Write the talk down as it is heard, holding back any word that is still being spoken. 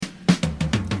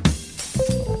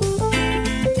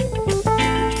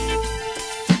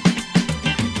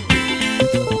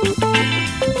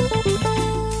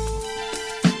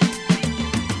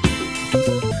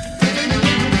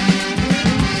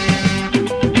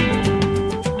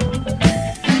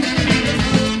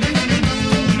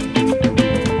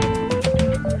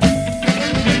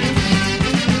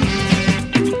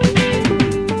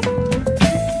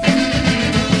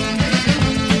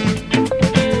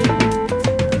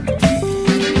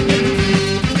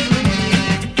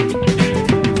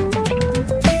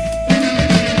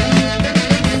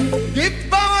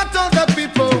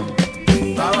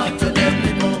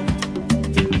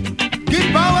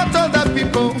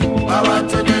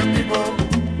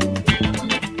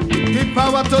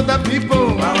power to the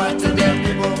people. Power to the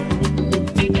people.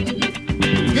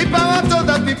 Give power to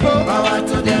the people. Power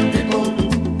to the people.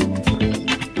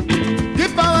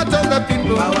 Give power to the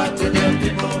people. Power to the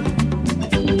people.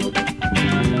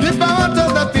 Give power to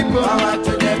the people. Power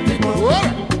to the people. Whoa.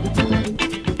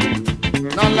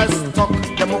 Now let's talk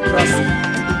democracy.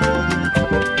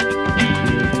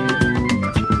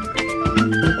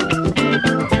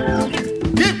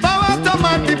 Give power to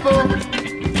my people.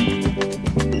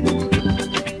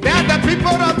 They are the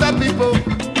people of the people.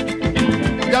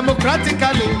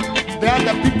 Democratically, they are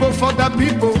the people for the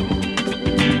people.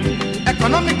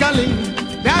 Economically,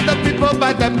 they are the people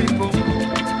by the people.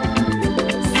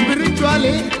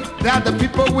 Spiritually, they are the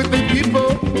people with the people.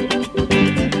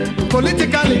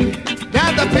 Politically, they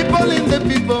are the people in the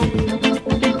people.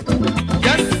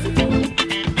 Yes,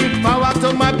 give power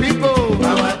to my people.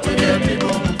 Power to the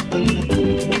people.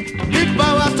 Give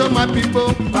power to my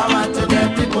people. Power to the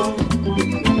people.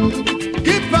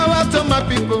 Give power to my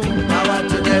people. Power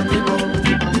to the people.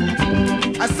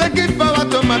 I say give power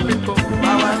to my people.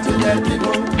 Power to the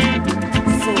people.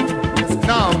 So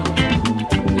now,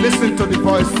 listen to the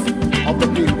voice of the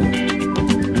people.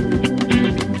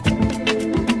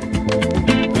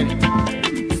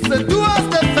 So do us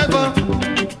the favor,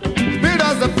 build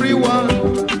us a free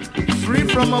world, free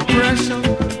from oppression.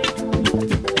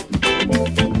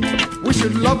 We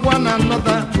should love one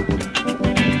another,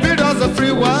 build us a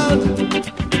free world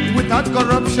without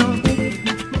corruption.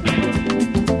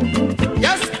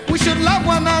 Yes, we should love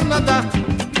one another,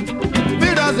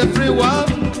 build us a free world,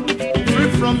 free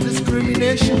from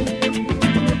discrimination.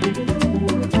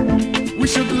 We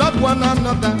should love one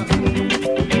another,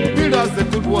 build us a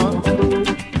good world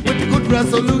with good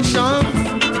resolutions.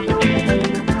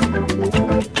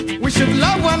 We should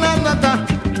love one another,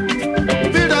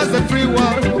 build us a free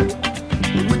world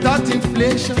without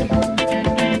inflation.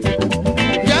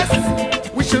 Yes,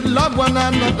 we should love one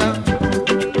another,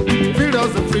 build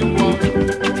us a free world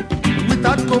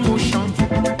without commotion.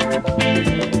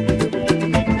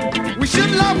 We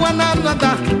should love one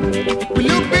another, will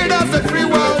you build us a free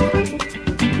world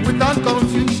without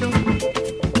confusion?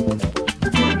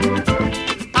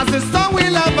 As the sun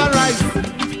will ever rise,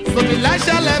 so the light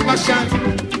shall ever shine.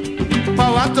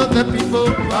 Power to the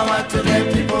people, Power to the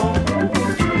people.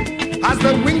 as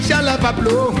the wind shall ever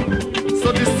blow,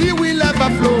 so the sea will ever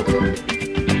flow.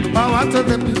 Power to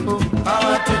the people,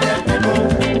 Power to the people.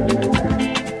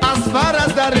 as far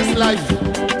as there is life,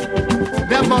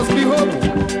 there must be hope.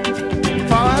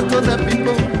 Power to the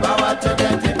people, Power to the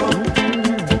people.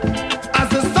 as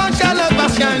the sun shall ever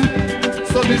shine,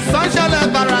 so the sun shall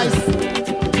ever rise.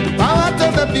 Power to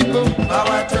the people,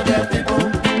 Power to the people.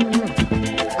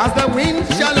 as the wind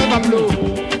shall ever blow,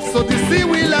 so the sea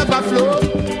will ever flow.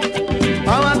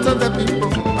 Power to the people,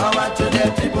 Power to the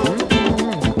people.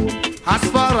 as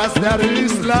far as there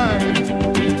is life,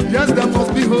 yes, there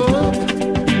must be hope.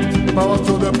 Power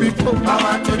to the people,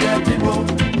 Power to the people.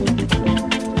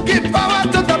 give power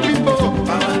to the people.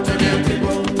 Power to the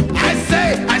people. I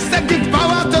say, give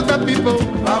power to the people.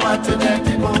 Power to the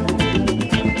people.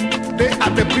 They are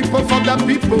the people for the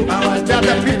people. They are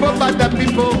the people by the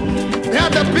people. They are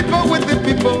the people with the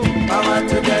people. Power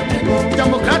to the people.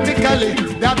 Democratically,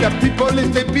 they are the people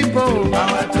in the people.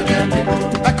 Power to the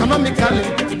people.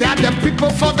 Economically, they are the people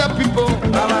for the people.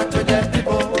 Power to the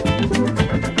people.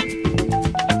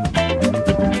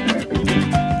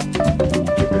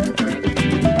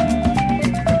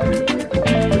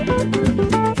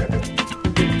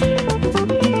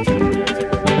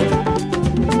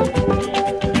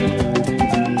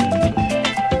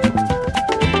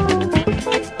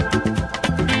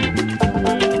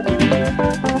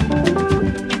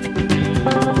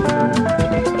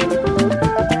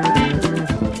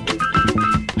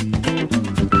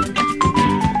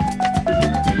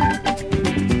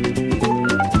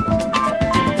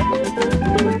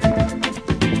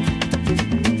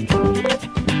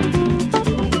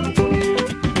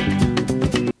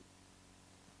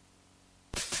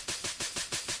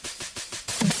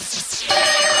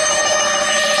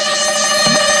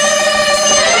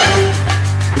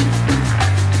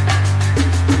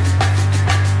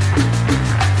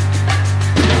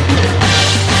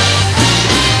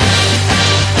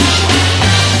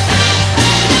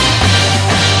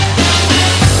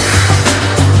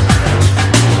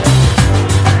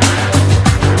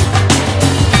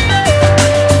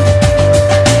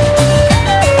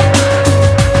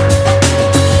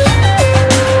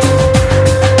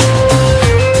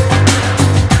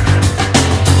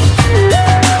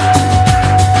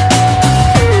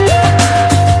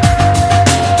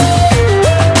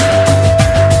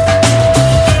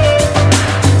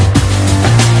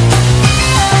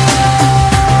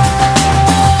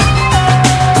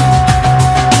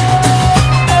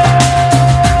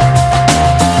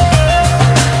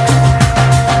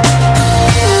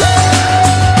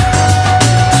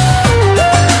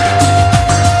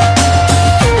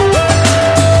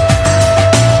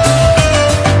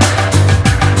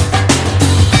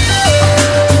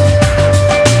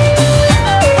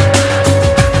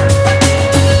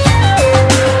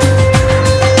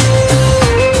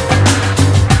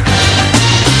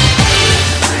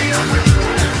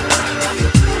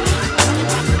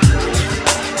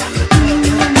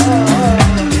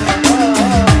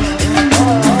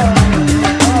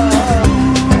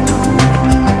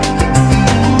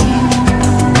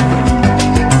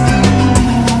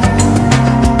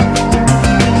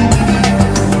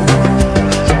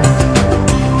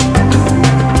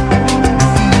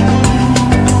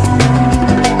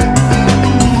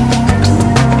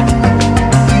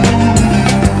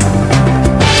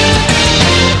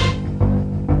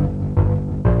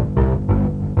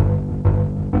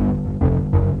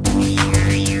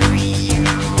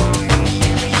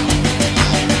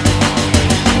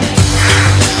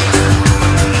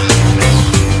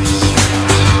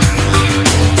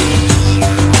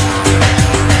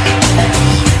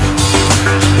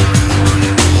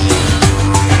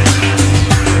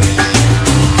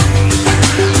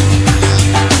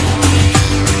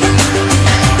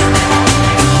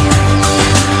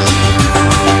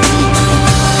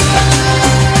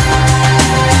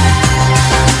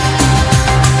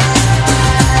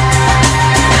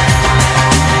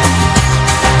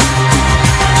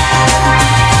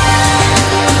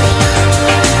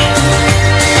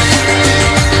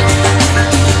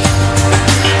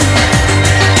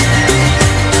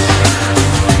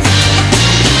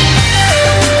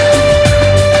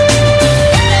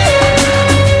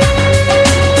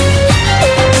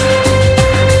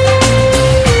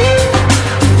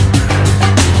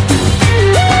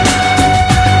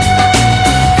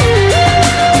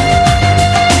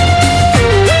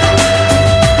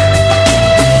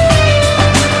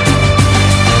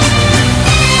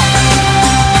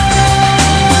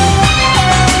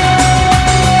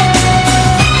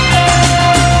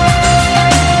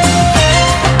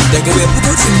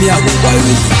 fatocin miyagun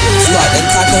ƙwayoyi zuwa ɗan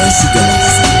takarar shugaban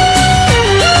ƙasa.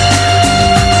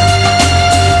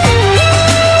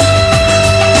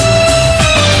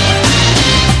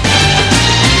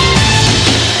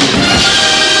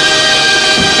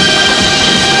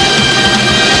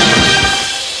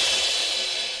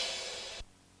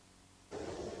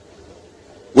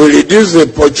 We reduce the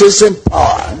purchasing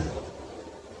power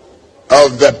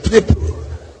of the people,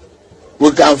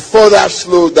 we can further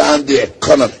slow down the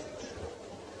economy.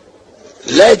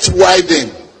 Let's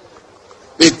widen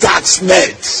the tax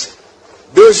net.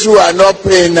 Those who are not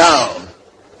paying now,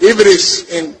 if it is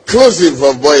inclusive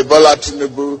of Bola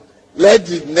Tinubu, let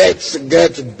the net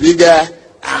get bigger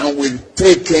and we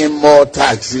take in more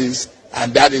taxes,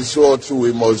 and that is what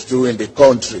we must do in the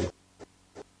country.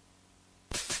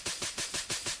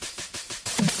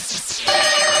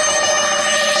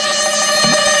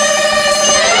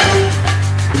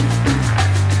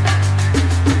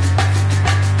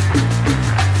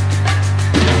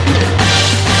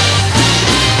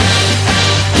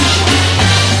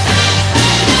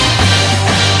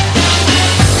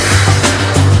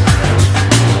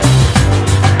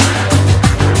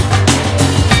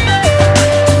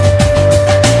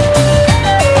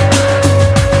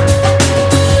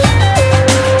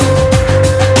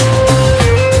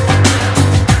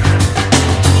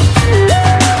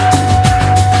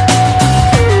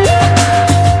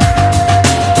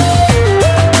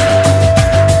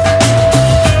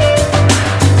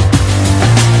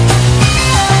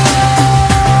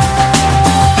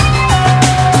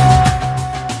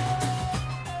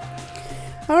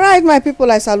 My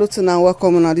people, I salute you and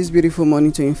welcome on this beautiful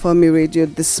morning to Inform Me Radio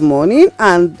this morning.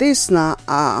 And this now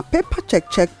our paper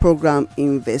check program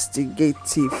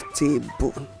investigative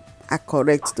table. I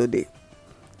correct today.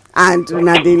 And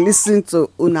now they listen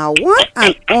to una one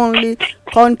and only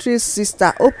country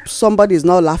sister. Oh, somebody is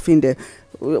not laughing there.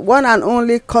 One and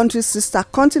only country sister,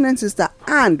 continent sister,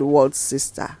 and world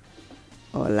sister.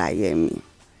 Olayemi.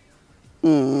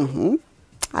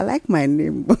 I like my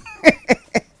name.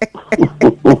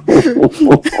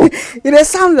 It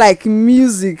sound like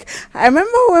music. I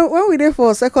remember when we did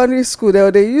for secondary school,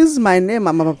 they use my name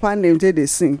and my papa name till they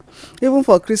sing. Even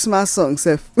for Christmas songs,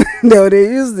 they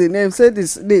use the name. So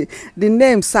the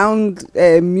name sound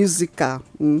musical.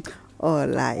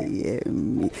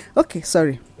 Okay,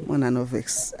 sorry, one and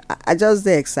vex. I just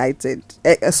excited.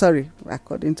 Sorry,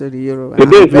 according to the Euro.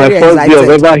 Today is my first day of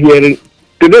ever hearing.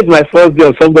 Today is my first day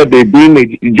of somebody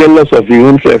being jealous of his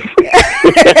own self.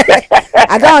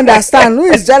 I don't understand. Who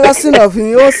is jealous of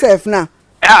himself now?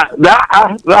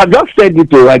 I just said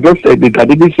it. I just said it. I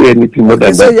didn't say anything more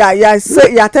than that. So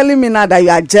you're telling me now that you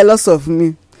are jealous of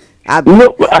me.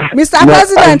 No, Mr.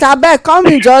 President, I beg, come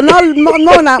in, John.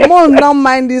 No,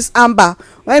 mind this Amber.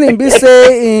 When he be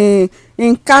say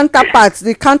in counterparts,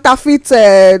 the counterfeit,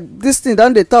 this thing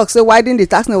don't they talk, say widen the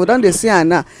tax now, don't they see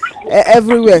now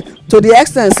everywhere to the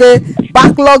extent say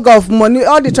backlog of money,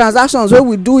 all the transactions where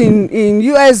we do in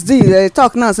USD, they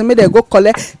talk now, say maybe they go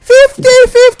collect 50.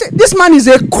 This man is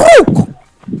a crook.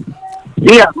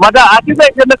 Yeah, mother, I think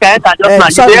I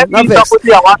just sorry, no vex.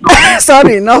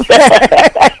 Sorry, no vex.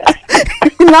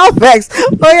 No vex.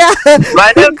 Oh yeah.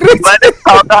 My name is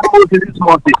this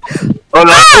morning.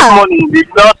 This morning, the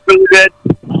last president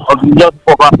of the North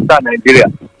of Africa, Nigeria.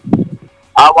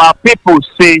 Our people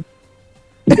say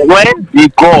when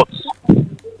the gods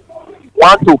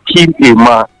want to kill a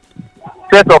man,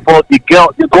 first of all, the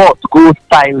gods go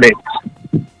silent.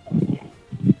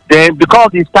 Then because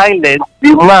he's silent,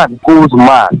 the man goes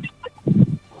mad.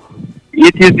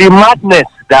 It is the madness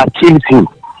that kills him.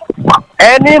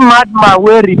 Any madman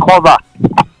will recover.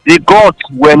 The gods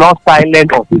were not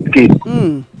silent of his case.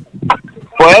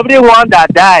 For everyone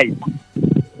that died,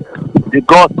 the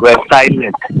gods were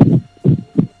silent.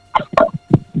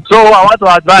 So I want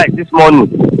to advise this morning.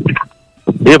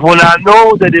 If you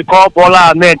know that they call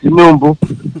Bola Ahmed Tinubu,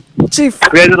 Chief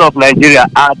President of Nigeria,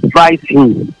 advise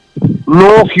him.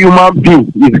 No human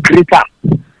being is greater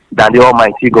than the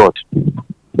Almighty God.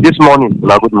 This morning,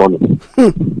 good morning.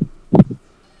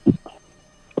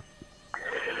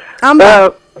 And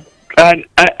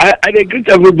I greet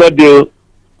everybody.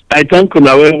 I thank you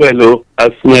well,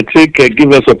 as Matric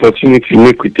give us opportunity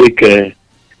make we take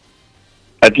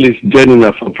at least joining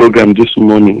us for program this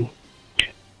morning.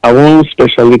 I want to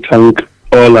especially thank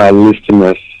all our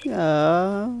listeners.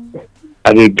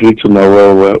 I greet you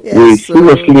well. Yes, we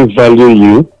seriously value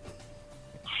you.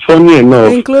 Funny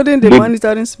enough, including the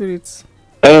monitoring spirits.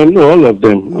 No, all of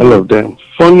them.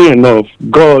 Funny enough,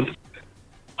 God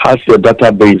has your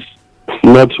database,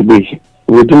 not we.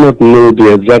 We do not know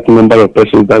the exact number of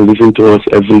persons that listen to us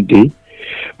every day.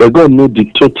 But God knows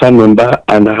the total number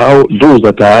and how those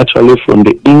that are actually from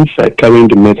the inside carrying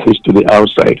the message to the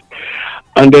outside.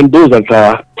 And then those that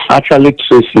are actually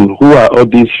tracing who are all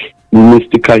these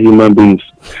mystical human beings.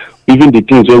 Even the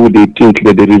things where they think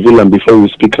that they reveal them before we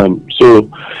speak them. So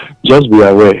just be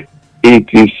aware. It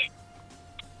is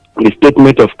a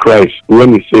statement of Christ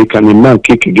when he says, can a man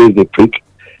kick against the prick?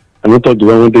 I'm not talking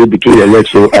about one day between your legs.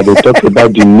 So I will talk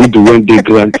about the needle when they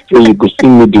grant. So you go see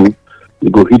needle, you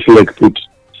go hit leg put.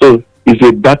 So it's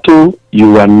a battle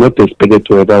you are not expected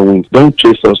to ever win. Don't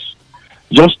chase us.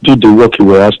 Just do the work you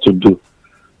were asked to do.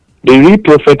 The real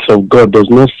prophets of God does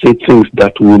not say things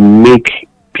that will make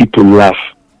people laugh.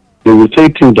 They will say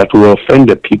things that will offend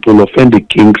the people, offend the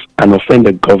kings, and offend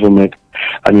the government,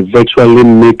 and eventually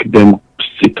make them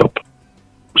sit up.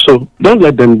 So don't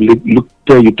let them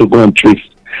tell you to go and trace.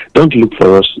 Don't look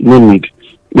for us. No need.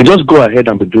 We just go ahead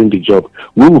and be doing the job.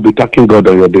 We will be thanking God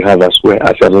on your behalf as well,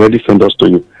 as He has already sent us to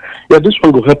you. Yeah, this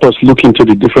one will help us look into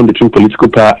the difference between political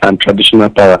power and traditional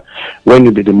power. When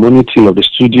you be the monitor of the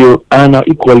studio and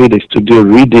equally the studio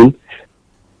reading.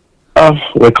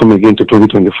 Welcome again to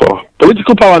 2024.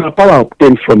 Political power and power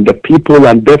obtained from the people,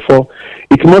 and therefore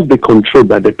it must be controlled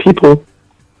by the people.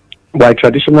 By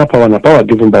traditional power and power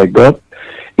given by God,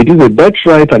 it is a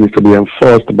birthright and is to be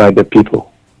enforced by the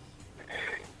people.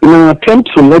 In an attempt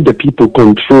to let the people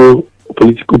control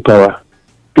political power,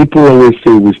 people always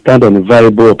say we stand on a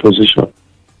viable opposition.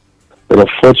 But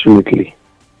unfortunately,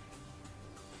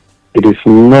 it is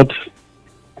not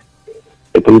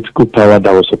a political power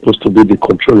that was supposed to be the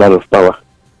controller of power,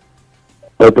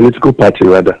 or a political party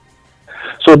rather.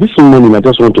 So this morning I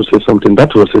just want to say something.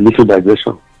 That was a little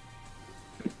digression.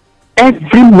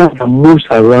 Every man that moves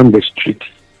around the street,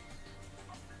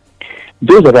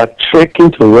 those that are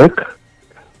trekking to work,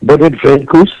 boarded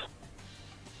vehicles,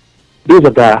 those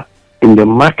that are in the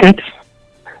market,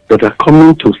 that are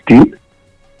coming to steal,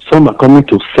 some are coming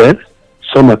to sell,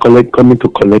 some are coming to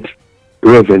collect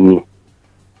revenue.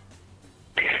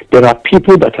 There are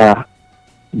people that are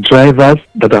drivers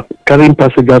that are carrying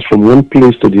passengers from one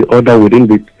place to the other within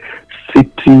the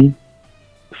city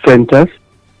centers.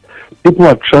 People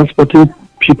are transporting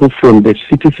people from the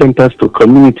city centers to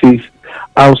communities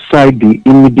outside the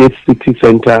immediate city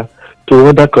center to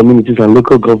other communities and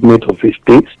local government of the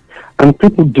states. And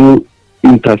people do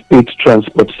interstate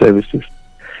transport services.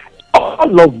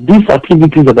 All of these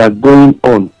activities that are going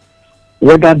on,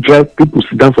 whether people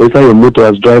sit down for inside your motor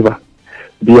as driver,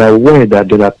 be aware that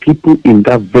there are people in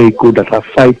that vehicle that are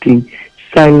fighting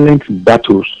silent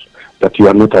battles that you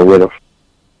are not aware of.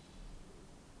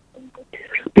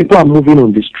 People are moving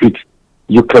on the street.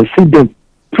 You can see them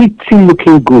pretty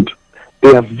looking good.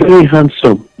 They are very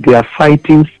handsome. They are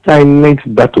fighting silent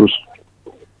battles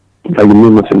that you know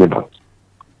nothing about.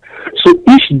 So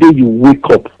each day you wake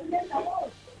up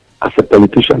as a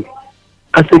politician,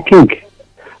 as a king,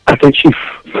 as a chief,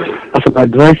 as an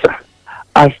advisor,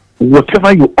 as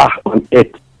whatever you are on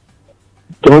earth,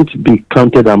 don't be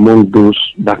counted among those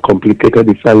that complicated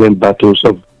the silent battles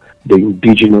of the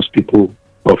indigenous people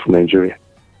of Nigeria.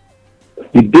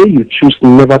 The day you choose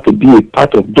never to be a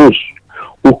part of those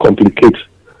who complicate,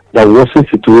 that worsen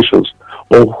situations,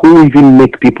 or who even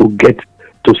make people get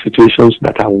to situations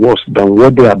that are worse than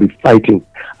what they have been fighting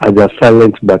as a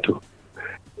silent battle,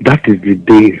 that is the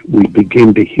day we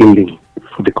begin the healing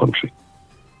for the country.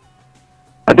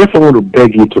 I therefore want to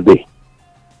beg you today,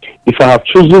 if I have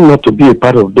chosen not to be a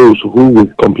part of those who will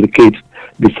complicate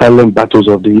the silent battles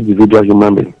of the individual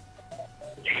human being,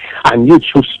 and you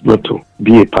choose not to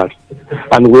be a part,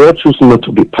 and we all choose not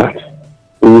to be part,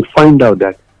 we will find out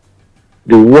that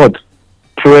the word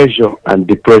pressure and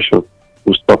depression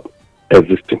will stop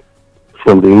existing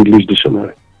from the English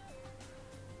dictionary.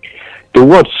 The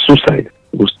word suicide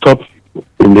will stop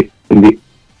in the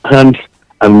hands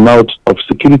and mouth of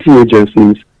security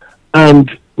agencies and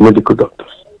medical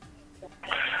doctors.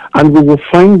 And we will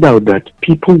find out that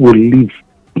people will live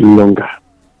longer.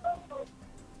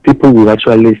 People will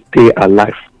actually stay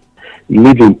alive,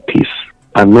 live in peace,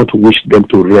 and not wish them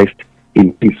to rest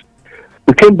in peace.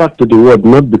 We came back to the word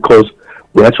not because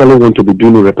we actually want to be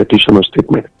doing a repetition of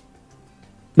statement.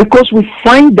 Because we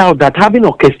find out that having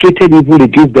orchestrated evil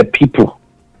against the people,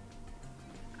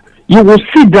 you will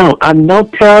sit down and now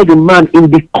tell the man, in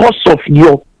the course of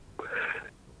your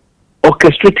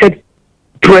orchestrated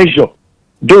pressure,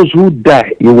 those who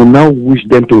die, you will now wish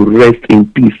them to rest in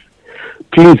peace.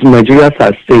 Please, Nigerians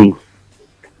are saying,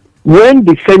 when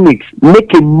the Phoenix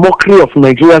make a mockery of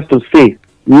Nigerians to say,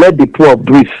 let the poor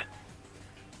breathe,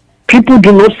 people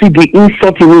do not see the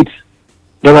insult in it.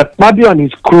 That Fabio and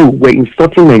his crew were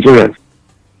insulting Nigerians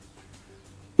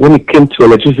when it came to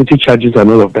electricity charges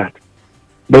and all of that.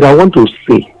 But I want to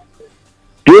say,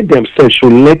 they themselves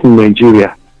should let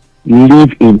Nigeria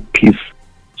live in peace,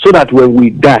 so that when we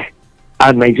die,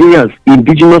 our Nigerians,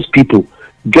 indigenous people,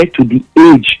 get to the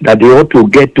age that they ought to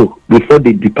get to before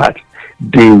they depart,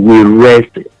 they will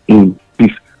rest in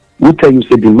peace. Who tell you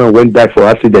say the man went die for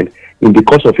accident in the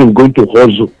course of him going to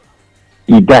hustle,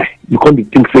 he die? You can't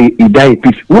think say he die in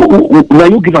peace. Now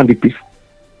you give him the peace.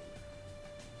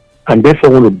 And therefore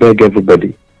I want to beg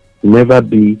everybody, never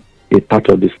be a part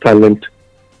of the silent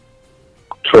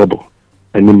trouble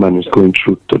any man is going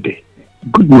through today.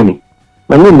 Good morning.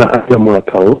 My name is Adia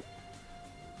Murakao,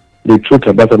 the truth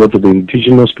ambassador to the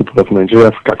indigenous people of Nigeria,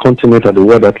 Africa continent, and the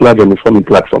world at large on informing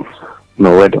platforms.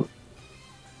 Now, well done.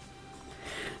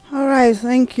 All right,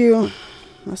 thank you.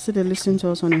 I see they listen to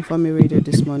us on Informe Radio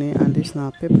this morning, and this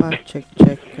now paper check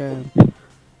program.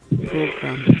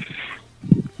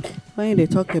 When they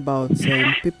talk about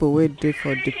people who dey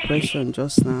for depression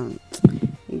just now,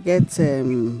 you get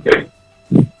some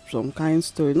kind of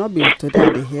story. Not be today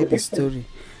they hear the story.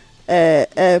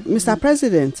 Mr.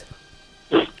 President,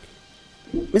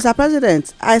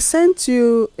 I sent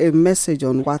you a message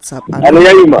on WhatsApp.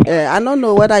 I don't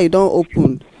know whether you don't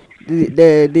open.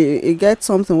 You get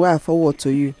something where I forward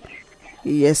to you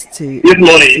yesterday. This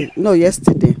morning? No,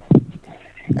 yesterday.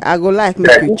 I go like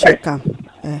make you check them.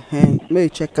 Make you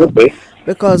check them. Okay.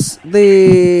 Because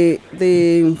the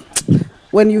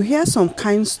when you hear some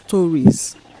kind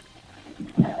stories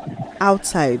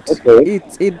outside, okay,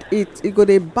 it go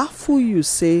dey baffle you.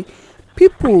 Say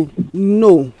people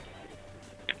know.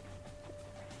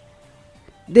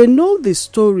 They know the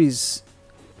stories.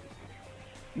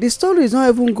 The story is not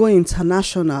even going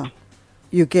international,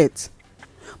 you get.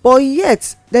 But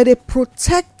yet, that they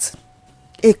protect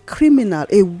a criminal,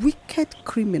 a wicked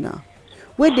criminal,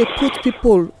 where they put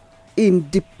people in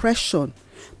depression,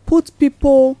 put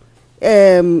people,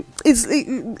 it's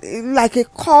like a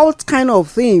cult kind of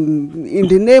thing in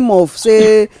the name of,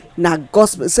 say, na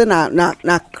gospel, say,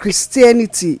 na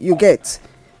Christianity, you get.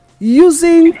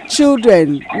 Using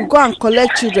children, you go and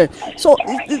collect children. So,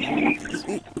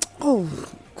 oh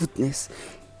goodness,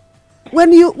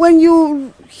 when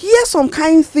you hear some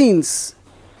kind things,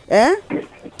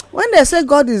 when they say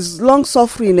God is long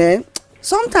suffering,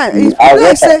 sometimes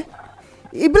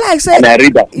it be like say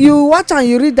you watch and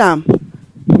you read them.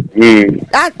 And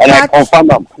I confirm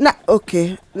them.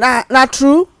 Okay, not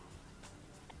true.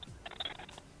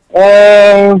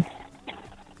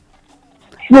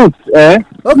 Truth,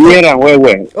 Okay. near and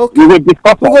well. Okay. We will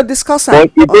discuss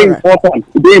But it's very important.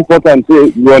 It's very important so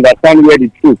you understand where the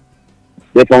truth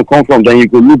they can come from. Then you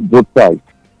can look both sides.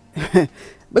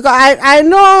 Because I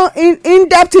know in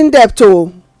depth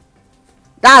too.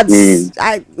 That's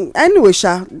anyway,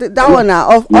 Sha. That one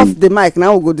off the mic.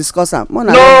 Now we'll go discuss them. No,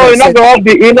 not the off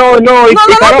the. No,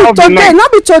 not today.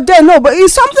 Not be today. No, but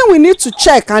it's something we need to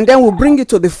check, and then we'll bring it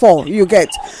to the fore. You get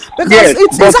because yes,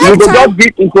 it's but you will just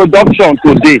give introduction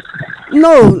today.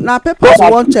 No, now papers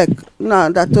won't check.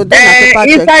 No, that today na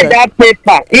paper inside check. That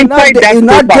paper, inside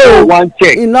that paper, we want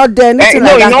check. It's not there. Anything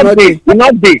No, like that.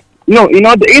 Not there. No,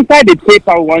 inside the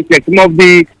paper, we want check. Some of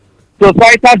the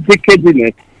societal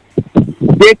decadence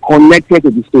they connected to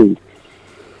the story.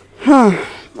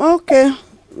 Okay.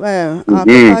 Well, our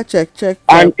paper check.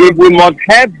 And if we must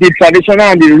help the traditional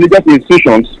and the religious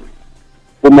institutions,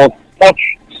 we must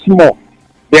touch small.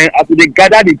 Then after they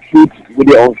gather the truth, we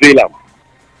they unveil them.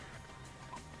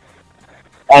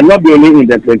 And not be only in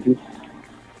the places.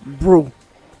 Bro.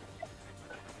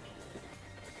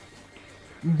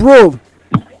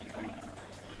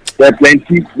 There are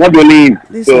plenty, not only in.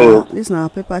 This now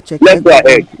paper check. Let's go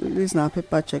ahead. This now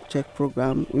paper check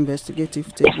program,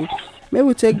 investigative table. Maybe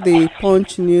we take the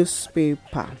Punch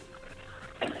newspaper.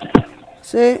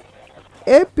 Say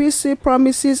APC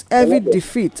promises heavy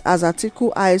defeat as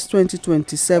Atiku eyes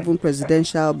 2027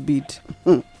 presidential bid.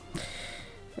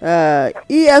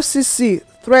 EFCC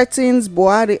threatens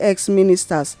Buhari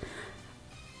ex-ministers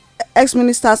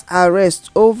arrest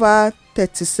over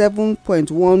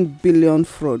 37.1 billion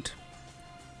fraud.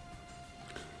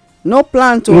 No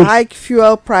plan to hike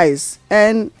fuel price.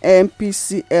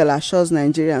 NNPCL assures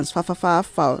Nigerians.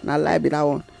 Foul. Now lie be that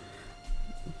one.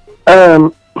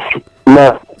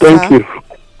 Thank you.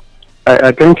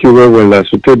 I thank you very well. I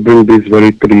should bring these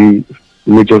very three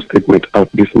major statements out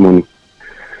this morning.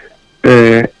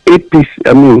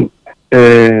 APC.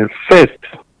 First,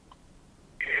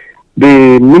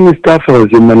 the Minister for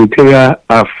Humanitarian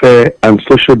Affairs and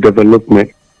Social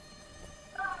Development,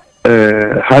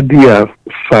 Hadia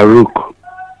Farouk,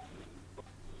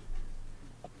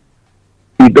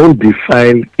 he don't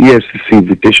defile EFCC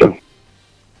invitation.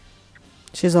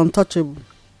 She's untouchable.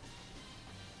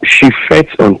 She felt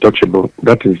untouchable.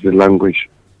 That is the language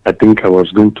I think I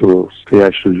was going to say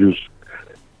I should use.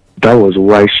 That was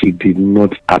why she did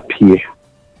not appear.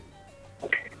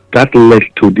 That led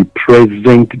to the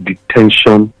present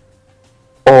detention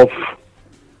of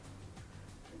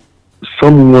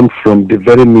someone from the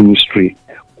very ministry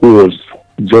who was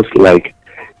just like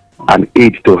an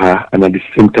aide to her and at the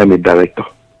same time a director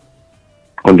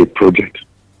on the project.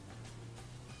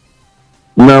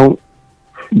 Now,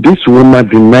 this woman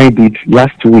denied it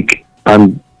last week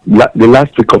and the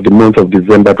last week of the month of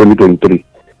December 2023.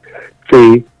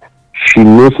 Say she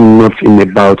knows nothing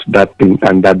about that thing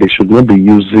and that they should not be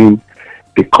using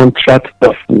the contract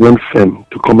of one firm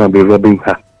to come and be robbing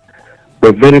her.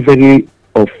 But very, very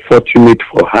unfortunate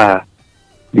for her,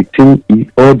 the thing,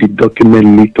 all the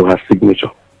documents lead to her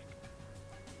signature.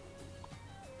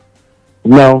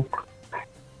 Now,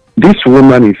 this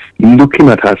woman is looking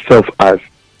at herself as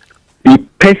the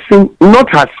person, not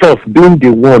herself being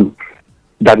the one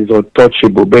that is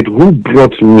untouchable, but who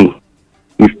brought me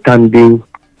is standing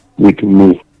with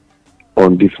me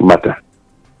on this matter.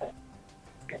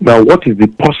 Now, what is the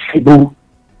possible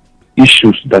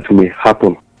issues that may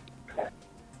happen?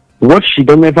 What she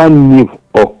don't ever knew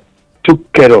or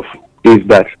took care of is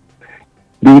that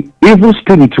the evil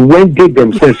spirit, when they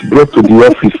themselves brought to the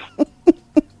office,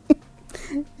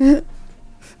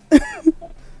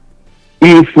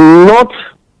 if not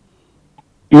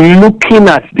looking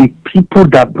at the people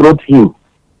that brought him,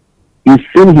 he's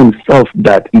seen himself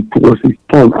that it was his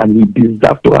turn and he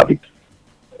deserved to have it.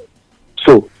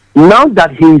 So now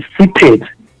that he is seated,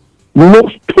 no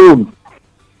stone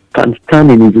can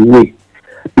stand in his way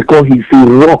because he's a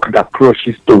rock that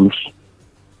crushes stones.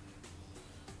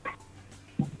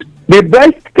 The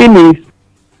best thing is,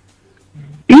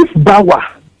 if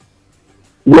Bawa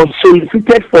was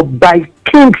solicited for by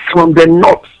kings from the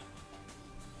north,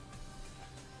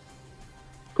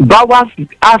 Bawa's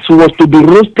ass was to be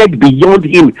roasted beyond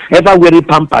him ever wearing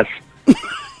pampers.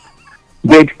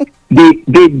 they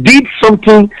did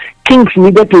something. Kings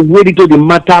needed to wade into the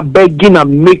matter, begging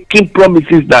and making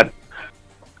promises that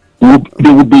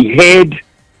they would be held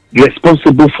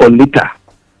responsible for later.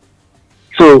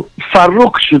 So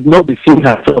Farouk should not be seeing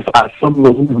herself as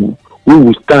someone who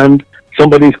will stand.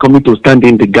 Somebody is coming to stand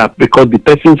in the gap because the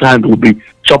person's hand will be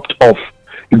chopped off.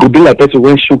 It could be like a person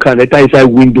when shook and enter inside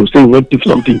window saying you want to do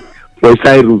something for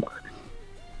inside room.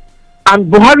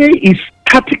 And Buhari is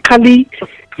tactically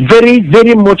very,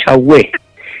 very much aware.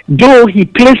 Though he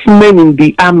placed men in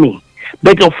the army,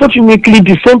 but unfortunately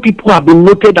the same people have been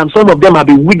noted and some of them have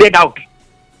been weeded out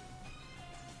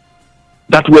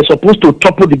that were supposed to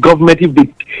topple the government if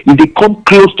they come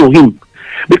close to him.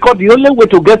 Because the only way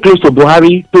to get close to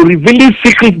Buhari, to reveal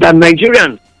secrets that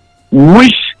Nigerians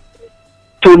wish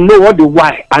to know what the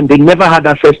why and they never had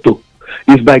access to,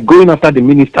 is by going after the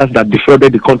ministers that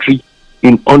defrauded the country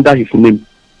under his name,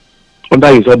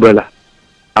 under his umbrella,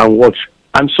 and watch.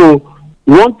 And so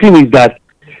one thing is that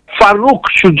Farouk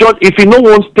should just, if he no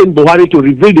wants Buhari to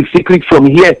reveal the secret from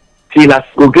here till has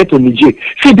go get to Niger.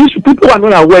 See, these people are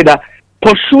not aware that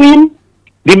pursuing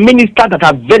the minister that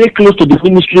are very close to the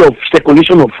Ministry of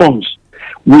Circulation of Funds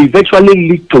will eventually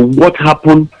lead to what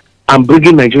happened and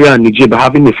bringing Nigeria and Niger by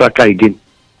having a fracas again.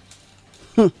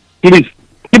 It is.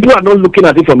 People are not looking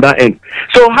at it from that end.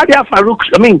 So Hadia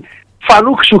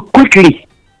Farouk should quickly,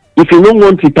 if you don't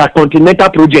want it a continental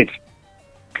project,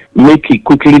 make it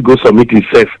quickly go submit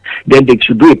itself. Then they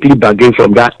should do a plea bargain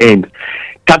from that end.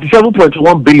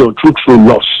 37.1 billion through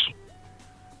loss.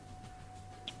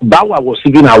 Bawa was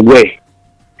even aware.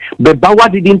 But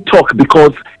Bawa didn't talk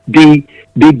because the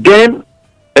then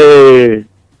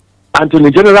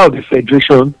Attorney General of the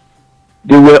Federation,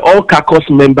 they were all caucus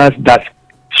members that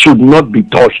should not be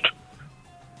touched.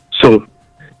 So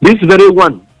this very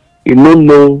one, you don't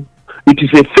know, it is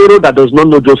a pharaoh that does not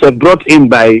know Joseph, brought in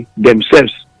by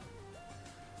themselves.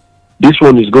 This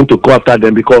one is going to go after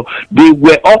them because they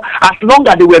were all, as long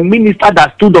as they were ministers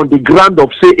that stood on the ground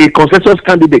of, say, a consensus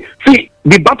candidate. See,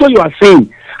 the battle you are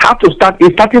saying have to start, is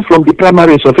starting from the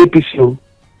primaries of APC.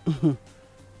 Mm-hmm.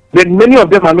 But many of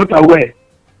them are not aware.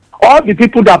 All the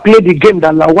people that play the game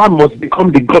that Lawan must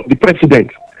become the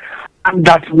president, and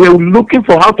that we're looking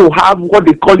for how to have what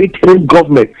they call interim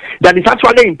government, that is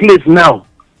actually in place now.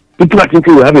 People are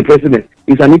thinking we have a president.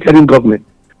 It's an interim government.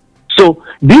 So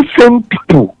these same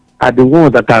people are the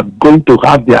ones that are going to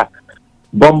have their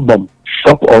bomb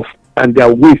shop off and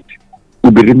their waste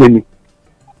will be remaining.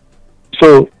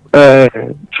 So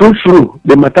true,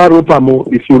 the matter of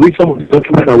if you read some of the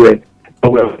documents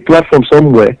or platform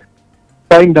somewhere,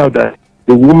 find out that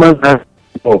the woman has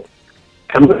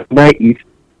cannot deny it.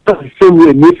 That's the same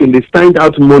way if they find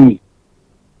out money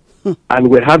And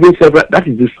we're having several. That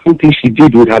is the same thing she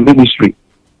did with her ministry.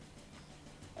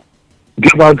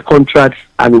 Give out contracts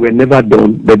and were never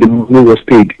done, but the money was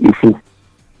paid in full.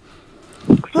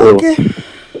 So, okay.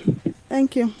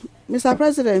 Thank you. Mr.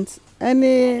 President,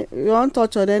 you want to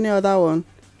touch on any other one?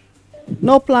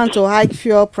 No plan to hike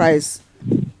fuel price.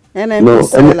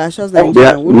 NNPC assures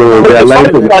Nigeria. No, they are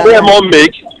lying.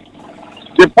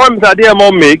 The point Mr.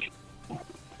 Adeyemo make,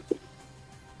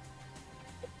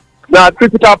 the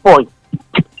critical point.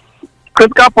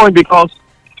 Critical point because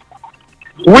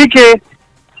Wike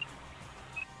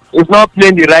is not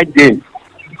playing the right game.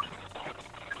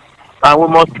 And we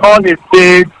must call a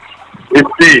spade a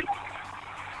spade.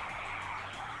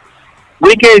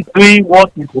 Wike is doing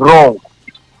what is wrong,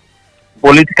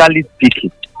 politically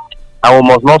speaking, and we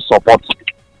must not support it.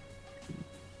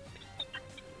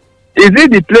 Is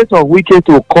it the place of Wike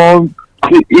to call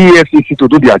the EFCC to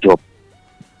do their job?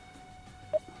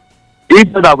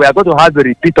 If so that we are going to have a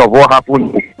repeat of what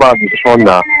happened before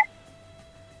now,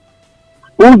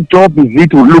 whose job is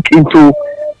it to look into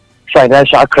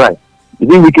financial crime? Is it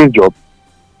Wike's job?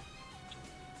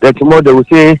 Then tomorrow they will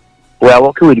say, we are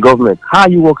working with government. How are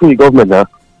you working with government now?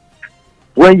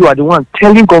 When you are the one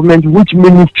telling government which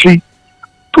ministry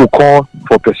to call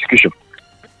for persecution.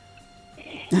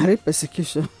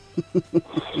 Persecution.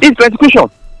 It's persecution.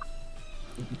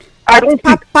 I don't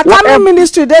think Patami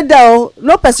ministry they there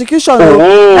no persecution.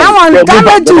 That one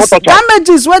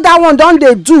damages where that one don't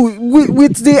they do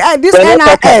with the this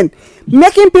NIN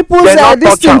making people's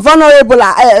this thing vulnerable.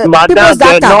 People's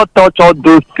data. They not touch all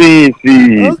those things.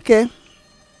 Okay.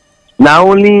 Now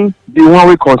only the one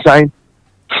we consign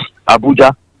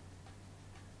Abuja,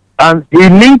 and he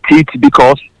linked it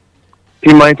because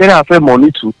humanitarian affairs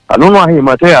money too. I don't know how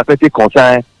humanitarian affairs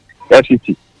consign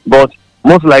FCT, but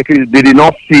most likely they did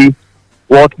not see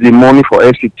what the money for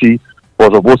FCT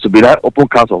was supposed to be. That open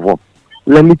count of one.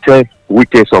 Let me tell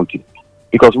Wike something,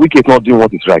 because Wike is not doing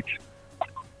what is right.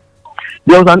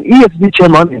 There was an EFCT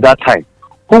chairman in that time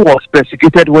who was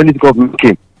persecuted when this government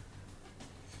came.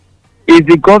 Is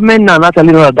the government now not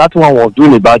telling us that one was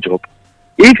doing a bad job?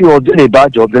 If he was doing a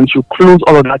bad job, then should close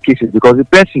all of that cases, because the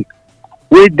person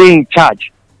who they in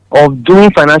charge of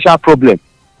doing financial problem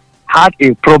had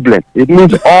a problem. It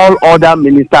means all other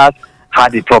ministers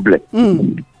had a problem.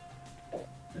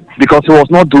 Because he was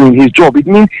not doing his job. It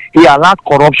means he allowed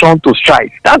corruption to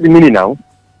strike. That's the meaning now.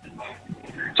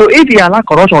 So if he allowed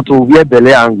corruption to wear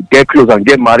belly and get clothes and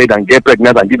get married and get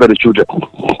pregnant and give birth to children,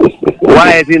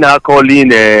 why is he now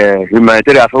calling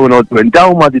humanitarian affairs not doing? That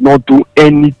woman did not do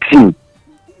anything.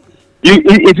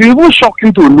 It will even shock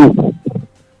you to know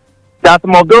that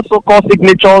some of those so-called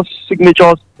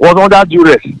signatures was under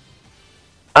duress,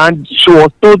 and she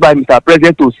was told by Mr.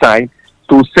 President to sign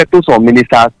to settle some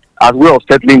ministers as well as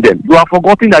settling them. You are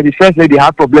forgetting that the first lady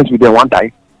had problems with them one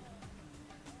time.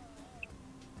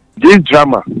 This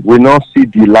drama will not see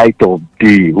the light of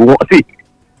day. We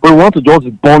want to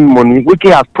just burn money.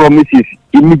 Wike has promised his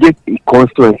immediate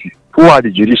constituency, who are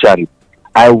the judiciary,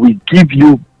 I will give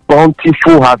you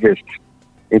bountiful harvest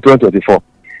in 2024.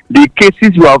 The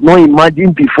cases you have not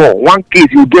imagined before. One case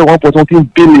you get 1.something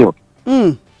billion.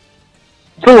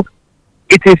 So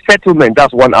it is settlement.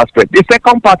 That's one aspect. The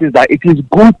second part is that it is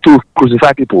good to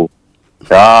crucify people.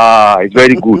 It's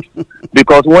very good.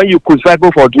 Because when you crucify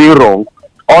people for doing wrong,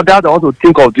 others that want to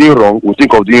think of doing wrong will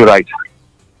think of doing right.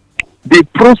 The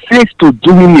process to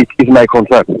doing it is my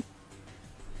concern.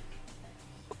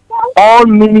 All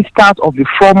ministers of the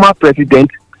former president,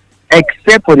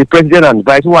 except for the president and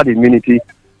vice who are the immunity,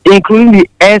 including the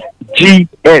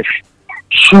SGF,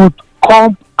 should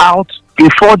come out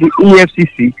before the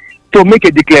EFCC to make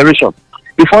a declaration,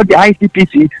 before the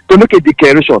ICPC to make a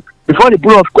declaration, before the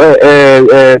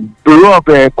Bureau of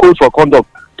Codes for Conduct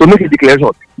to make a declaration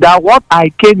that what I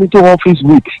came into office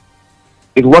with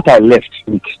is what I left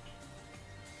with.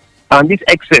 And this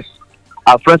excess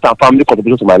are friends and family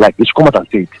contributions to my life. They should come out and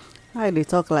say it. Why they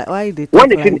talk like this? When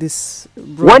they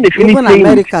finish even saying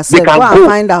America it, said, they can go and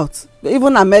find out.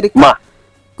 Even America.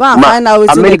 Go and find out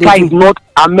what America is not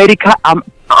America. I'm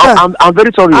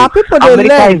very sorry.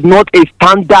 America is not a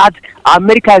standard.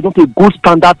 America is not a good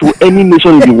standard to any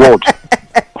nation in the world.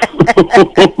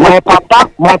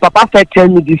 my papa said, tell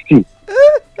me this thing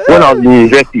when I was in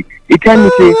university. He tell me,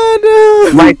 say,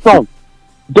 my son,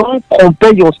 don't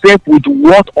compare yourself with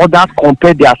what others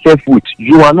compare themselves with.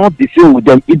 You are not the same with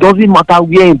them. It doesn't matter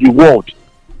where in the world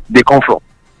they come from.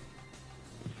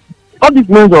 All these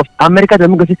means of American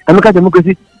democracy.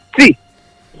 See,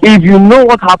 if you know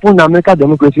what happened in American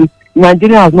democracy,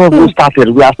 Nigeria has not even started.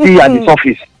 We are still at the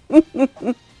surface.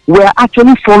 We are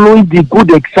actually following the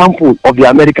good example of the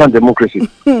American democracy.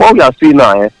 What we are seeing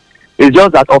now, It's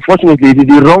just that unfortunately it is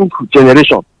the wrong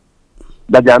generation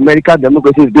that the American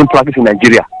democracy is being practiced in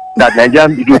Nigeria, that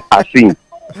Nigerian people are seeing.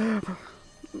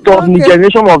 So the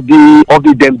generation of the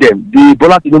them, the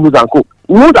Bola Tinubus and co,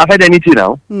 won't affect anything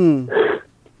now.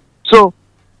 So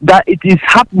that it is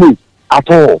happening at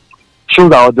all shows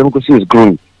that our democracy is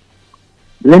growing.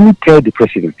 Let me tell the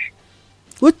president.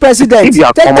 Which president?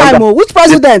 Take time. Which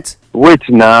president? Wait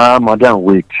now, madam,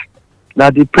 wait. Now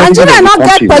the president Nigeria not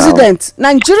get president.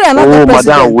 Nigeria not get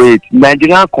president. Madam, wait.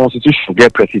 Nigerian constitution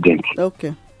get president.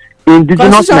 Okay.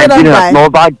 Indigenous Nigerians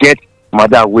never get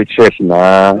madam, wait first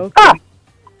now. Okay.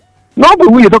 Nobody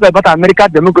will talk about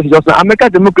American democracy just now.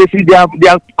 American democracy, their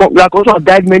constitution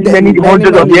died many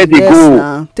hundreds of years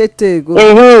ago.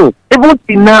 Even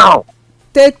till now.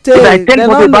 If I tell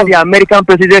you about the American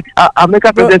president,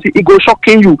 American presidency, it go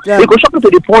shocking you. Yeah. It go shocking to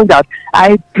the point that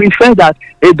I prefer that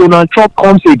a Donald Trump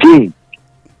comes again,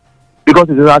 because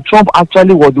Donald Trump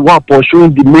actually was the one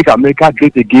pursuing the Make America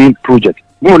Great Again project.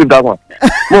 We will leave that one.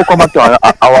 We'll come back to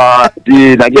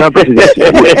the Nigerian president,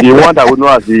 the one that we know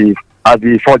as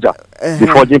the forger, the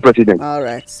forging president. All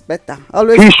right, better.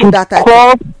 Always he should that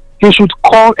call. He should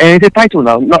call and the title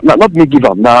now. Not me give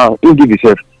him now. He give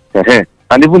himself.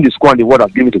 And even the school and the word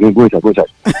have given it to him, go inside.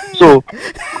 So,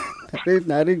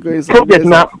 project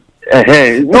now.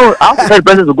 No, I have to tell the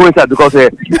president to go inside, because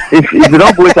if they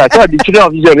don't go inside, the children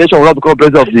of this generation will not become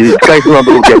president of the sky.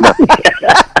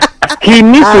 He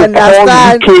needs to call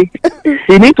Wike.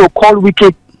 He needs to call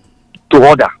Wike to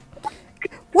order.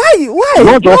 Why?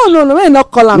 No, we're not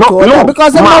calling to order,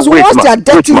 because they must wash their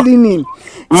dirty linen.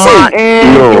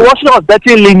 The washing of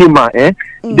dirty linen, man.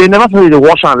 They never say they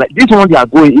wash on like this one. They are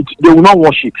going. They will not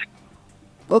wash it.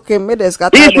 Okay,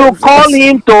 he should call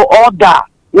him to order.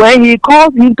 When he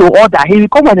calls him to order, he will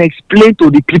come and explain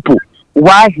to the people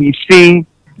why he's saying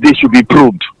they should be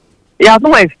probed. He has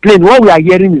not explained. What we are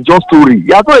hearing is just story.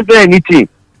 He has not explained anything.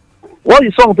 What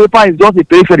is on paper is just a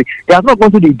periphery. He has not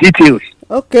gone to the details.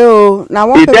 Okay, now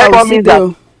what therefore means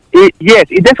that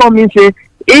it therefore means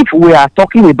if we are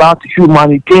talking about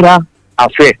humanitarian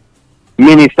affairs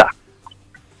minister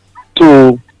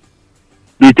to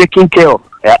be taken care of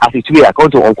as it will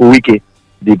according to Uncle Wike,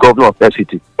 the governor of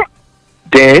FCT,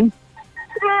 then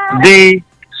the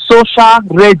social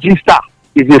register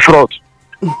is a fraud.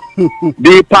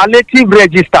 The palliative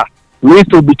register needs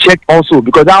to be checked also,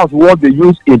 because that was what they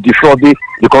used in defrauding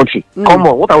the country. Come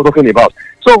on, what are we talking about?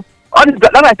 So all this,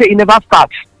 like I say, it never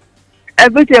starts.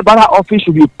 Everything about our office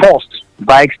should be paused.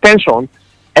 By extension,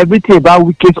 everything about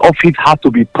Wike's office has to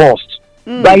be paused.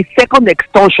 By second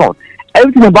extension,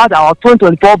 everything about our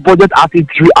 2024 budget as it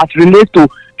relates to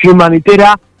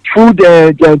humanitarian food,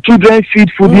 children feed,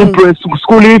 food,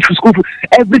 schooling, school food,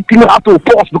 everything has to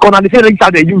pause, because on the same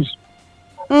register they use.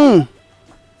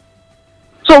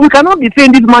 So we cannot be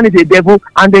saying this man is a devil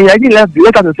and then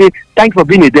later to say thanks for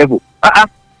being a devil.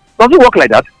 Doesn't work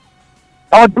like that.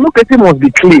 Our democracy must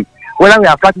be clean, whether we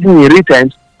are practicing in real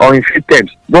terms or in fake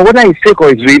terms. But whether it's fake or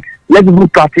it's real, let people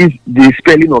practice the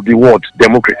spelling of the word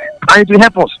democracy, and it will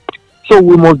help us. So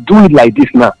we must do it like this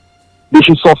now. They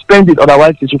should suspend it,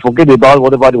 otherwise they should forget about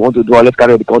whatever they want to do, and let's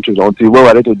carry the country until we are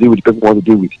ready to deal with the people want to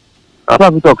deal with. That's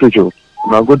how we talk, Rachel.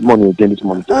 Now, good morning again this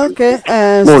morning. Okay,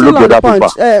 still on the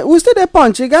punch. We still the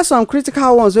punch. You got some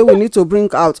critical ones that we need to bring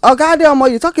out. Ogade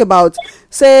Omo, you talk about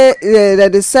say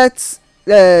that they set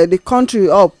the country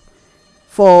up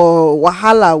for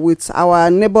wahala with our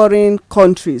neighboring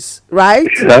countries, right?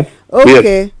 Yeah.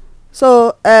 Okay. Yes.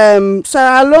 So,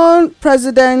 ex-Sierra Leone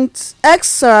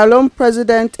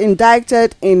president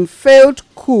indicted in failed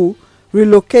coup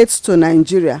relocates to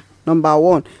Nigeria. Number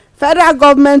one. Federal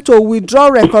government to withdraw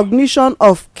recognition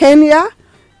of Kenya,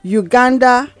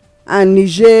 Uganda, and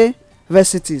Niger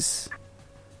universities.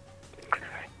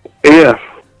 Yeah.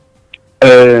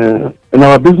 In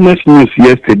our business news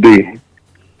yesterday,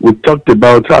 we talked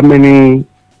about how many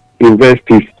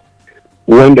universities,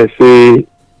 when they say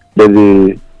there's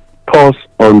a pause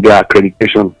on their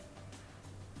accreditation.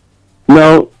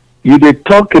 Now, you did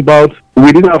talk about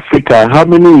within Africa, how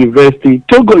many universities,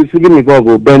 Togo is even involved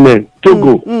with Benin,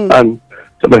 Togo, and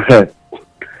Senegal.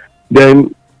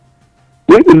 Then,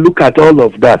 when you look at all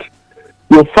of that,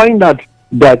 you'll find that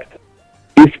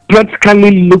it's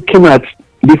practically looking at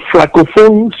the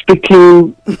Francophone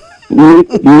speaking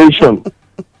nation.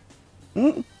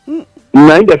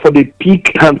 Neither for the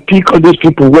peak all these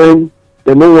people when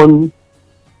they no one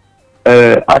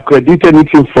accredit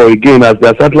anything for again as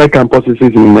their satellite campuses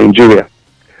in Nigeria.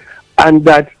 And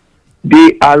that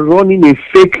they are running a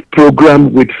fake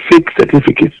program with fake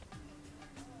certificates.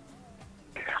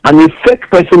 And a fake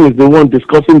person is the one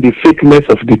discussing the fakeness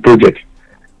of the project.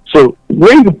 So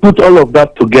when you put all of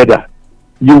that together,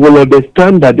 you will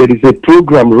understand that there is a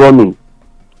program running,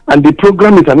 and the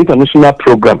program is an international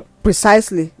program.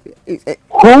 Precisely.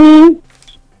 Who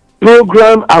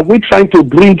program are we trying to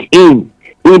bring in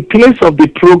place of the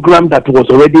program that was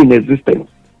already in existence?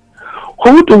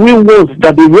 Who do we want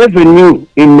that the revenue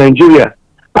in Nigeria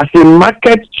as a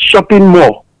market shopping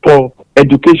mall for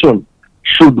education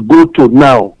should go to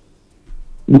now?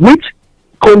 Which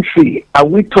country are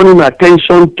we turning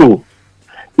attention to?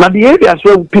 Now, the areas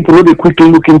where people really quickly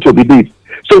look into the deed.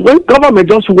 So when government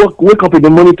just wake up in the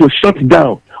morning to shut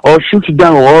down or shoot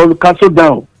down or cancel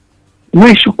down,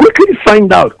 we should quickly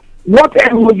find out what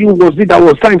MOU was it that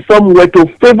was signed somewhere to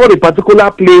favor a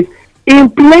particular place in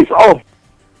place of.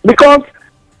 Because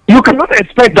you cannot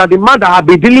expect that the man that have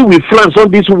been dealing with France on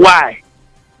this why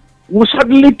will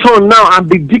suddenly turn now and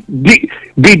be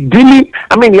dealing.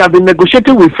 I mean, he has been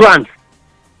negotiating with France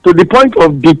to the point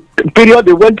of the period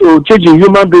they went to changing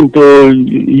human being to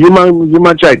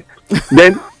human child.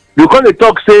 Then you can't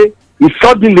talk say it's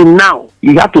suddenly now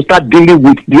you have to start dealing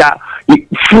with their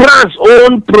France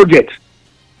own project.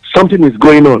 Something is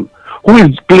going on. Who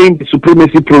is playing the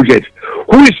supremacy project?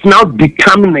 Who is now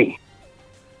determining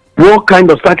what kind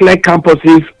of satellite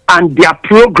campuses and their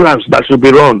programs that should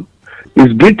be run?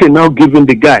 Is Britain now giving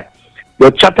the guy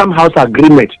your Chatham House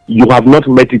agreement? You have not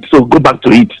met it, so go back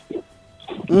to it.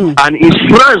 And is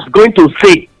France going to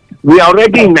say we are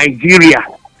already in Nigeria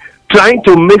trying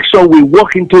to make sure we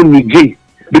walk into Niger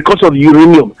because of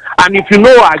uranium? And if you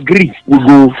know agree, we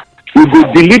go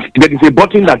delete. There is a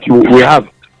button that we have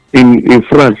in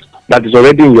France that is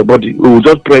already in your body. We will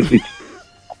just press it.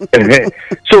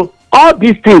 So all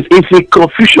these things is a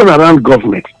confusion around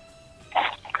government.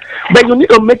 But you need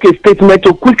to make a statement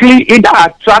to quickly either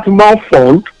attract more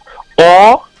funds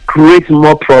or create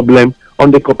more problem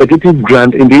on the competitive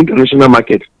ground in the international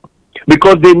market.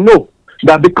 Because they know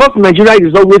that because Nigeria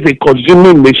is always a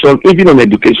consuming nation, even on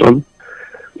education,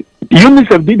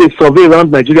 UNICEF did a survey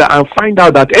around Nigeria and find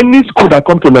out that any school that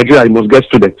comes to Nigeria must get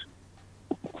students.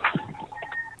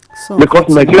 So because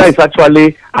Nigeria is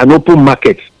actually an open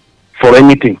market for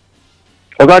anything.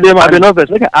 Okay, I don't know if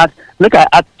look I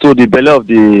add to the belly of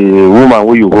the woman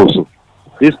who you host.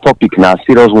 This topic now,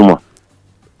 serious woman.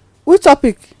 Which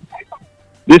topic?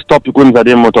 This topic when is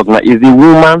the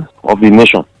woman of the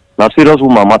nation. Now, serious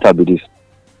woman matter be this.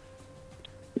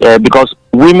 Because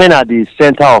women are the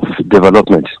center of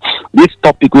development. This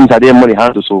topic when is money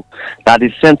handle so that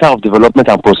the center of development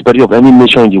and prosperity of any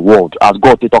nation in the world as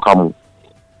God they talk on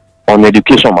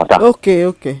education matter. Okay.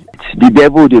 The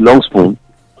devil with the long spoon.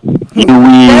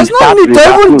 There's no need to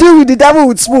even deal with the devil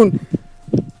with spoon.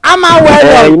 Am I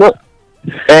well?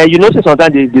 You know, say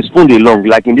sometimes the spoon is long.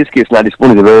 Like in this case, now the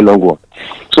spoon is a very long one.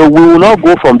 So we will not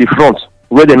go from the front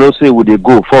where they don't say would they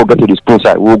go before we get to the spoon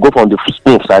side. We will go from the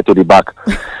spoon side to the back.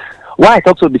 Why I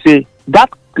talk so? They say that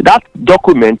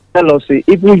document tell us say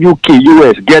even UK,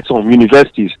 US get some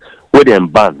universities where they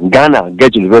ban. Ghana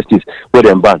get universities where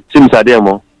they ban. See, Mr.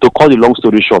 Demo, to cut the long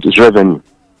story short, it's revenue.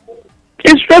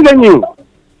 It's revenue.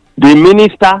 The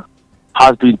minister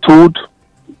has been told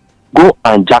go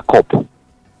and jack up.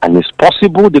 And it's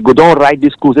possible they go down right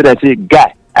this school and say,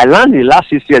 guy, I learned the last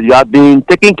 6 years you have been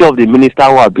taking care of the minister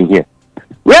who have been here.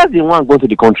 Where's the one going to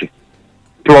the country?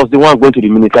 Plus the one going to the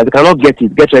minister. They cannot get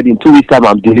it. Get ready in 2 weeks' time.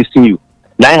 I'm delisting you.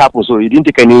 That happened. So you didn't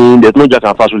take any. There's no jack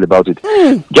and fast rule about it.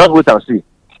 Just wait and see.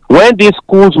 When these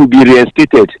schools will be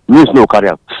reinstated, news no carry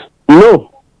out. No.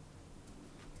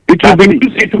 It will be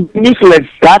useless.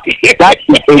 That is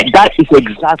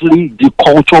exactly the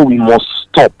culture we must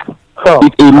stop.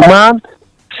 If a man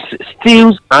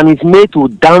steals and is made to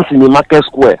dance in the market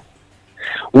square,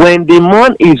 when the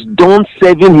man is done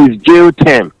serving his jail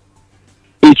term,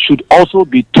 it should also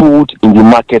be told in the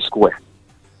market square.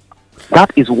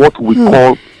 That is what we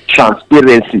call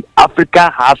transparency. Africa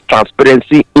has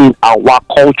transparency in our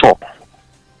culture.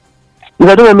 If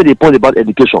I don't remember the point about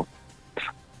education,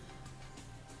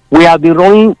 we have been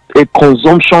running a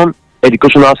consumption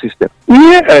educational system.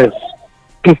 Yes.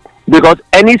 Because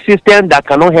any system that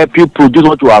cannot help you produce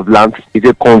what you have learned is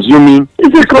a consuming.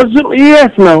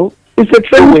 Yes, now. It's a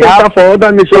training center for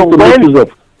other nations to make use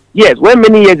of. Yes, when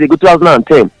many years ago,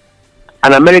 2010,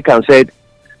 an American said,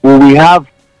 well, we have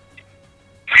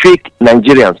fake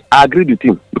Nigerians. I agreed with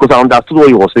him because I understood what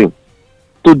he was saying.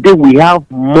 Today, we have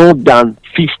more than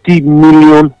 50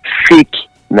 million fake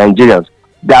Nigerians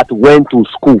that went to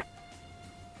school.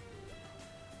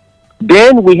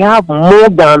 Then we have more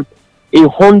than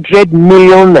 100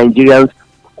 million Nigerians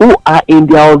who are in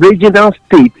their original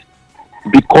state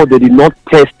because they did not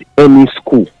test any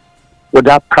school,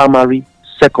 whether primary,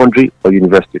 secondary, or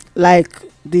university. Like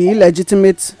the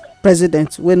illegitimate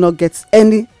president wey no get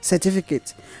any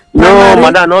certificate. No,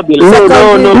 madam, not be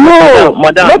madam, no,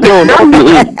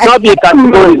 not be a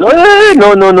category.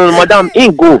 No, madam,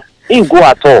 ain't go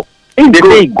at all. They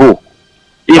say he go.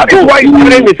 That is why he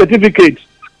claim a certificate.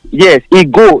 Yes, he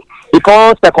go. He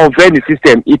can't circumvent the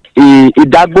system. He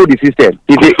dagbo the system.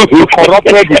 He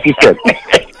corrupted the system.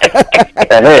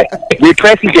 The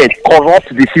president corrupt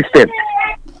the system.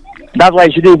 That's why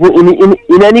he shouldn't even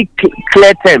in any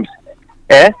clear terms.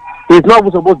 He's not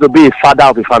even supposed to be a father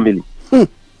of a family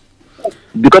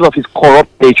because of his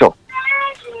corrupt nature.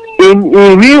 In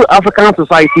real African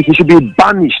society, he should be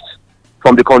banished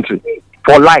from the country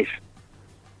for life.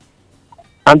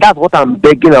 And that's what I'm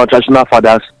begging our traditional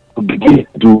fathers to begin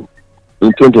to do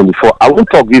in 2024. I won't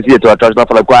talk this year to our traditional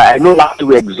fathers because I know last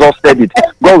we exhausted it.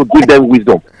 God will give them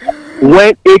wisdom.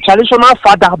 When a traditional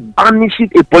father banishes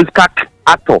a political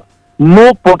actor,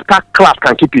 no political class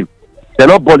can keep him. They're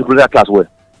not born in the political class well.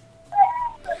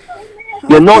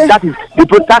 They're not, that is, the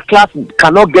political class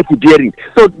cannot get the bearing.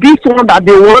 So this one that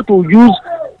they want to use,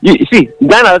 you see,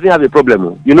 Ghana doesn't have a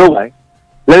problem. You know why?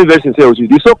 Let me be very sincere with you.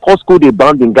 The so-called school they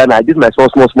banned in Ghana, this is my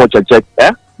small check,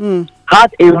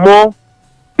 had a more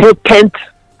potent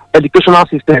educational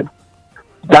system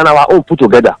than our own put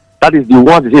together. That is the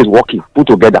one that is working, put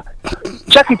together.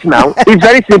 Check it now. It's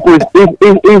very simple.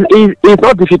 It's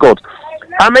not difficult.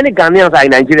 How many Ghanaians are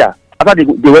in Nigeria after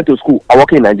they went to school are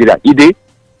working in Nigeria?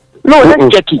 No,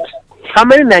 let's check it. How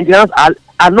many Nigerians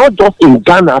are not just in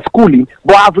Ghana schooling,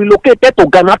 but have relocated to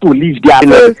Ghana to live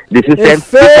there? The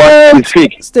system is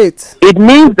fake. State. It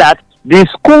means that the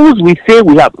schools we say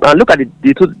we have, and look at the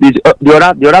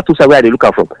other two sides where they look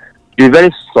at from. You're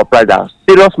very surprised that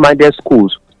serious-minded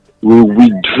schools will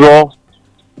withdraw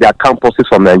their campuses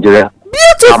from Nigeria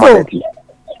permanently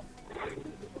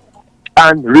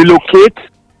and relocate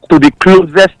to the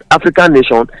closest African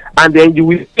nation, and then you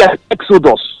will see an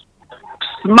exodus.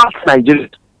 Smart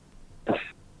Nigerians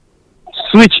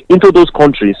switch into those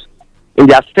countries in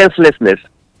their senselessness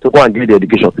to go and get the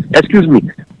education. Excuse me,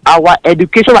 our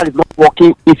education that is not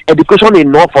working is education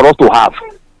enough for us to have.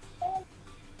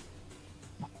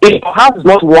 If your house is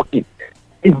not working,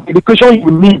 it's education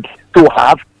you need to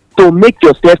have to make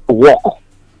yourself work.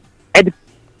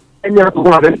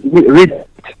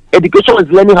 Education is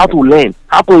learning how to learn,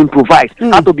 how to improvise,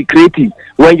 how to be creative.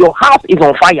 When your house is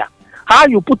on fire, how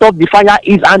you put out the fire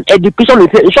is an education.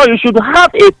 So you should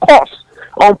have a course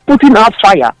on putting out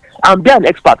fire and be an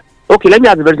expert. Okay, let me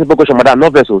ask a very simple question, madam.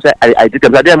 Novice, I did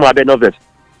a novice.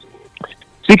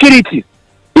 Security,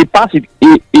 it pass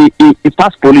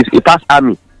police, it pass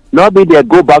army. Now they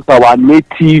go back to our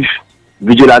native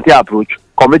vigilante approach,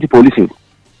 community policing.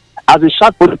 As a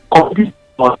short community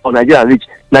on Nigeria reach,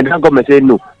 Nigerian government say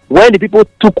no. When the people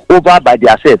took over by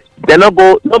themselves, they not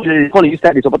go. Nobody call it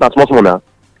instead. They support a small now.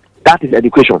 That is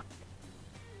education.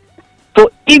 So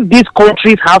if these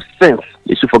countries have sense,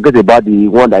 they should forget about the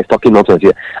one that is talking nonsense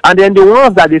here. And then the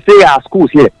ones that they say are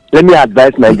schools here. Let me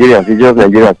advise Nigerians, If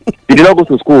you did not go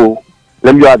to school,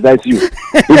 let me advise you.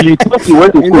 If you thought you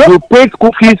went to school, you pay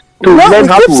school fees to learn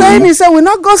how to read. Keep saying he said we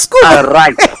not go school.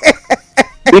 Right.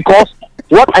 Because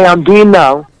what I am doing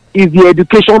now is the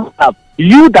education app.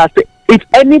 You that say, if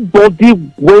anybody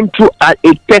went to a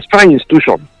tertiary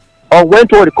institution or went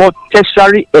to what they call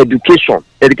tertiary educational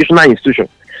institution,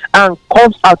 and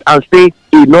comes out and say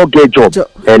he not get job.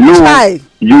 Hello,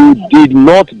 you did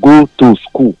not go to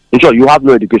school. In short, you have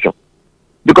no education.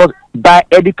 Because by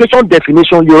education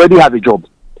definition, you already have a job.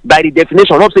 By the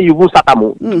definition, not say you will start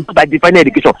by defining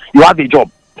education, you have a job.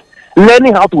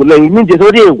 Learning how to learn, it means there's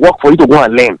already a work for you to go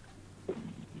and learn.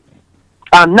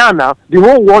 And now, the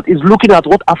whole world is looking at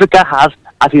what Africa has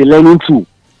as a learning tool.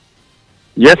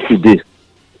 Yesterday,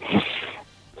 is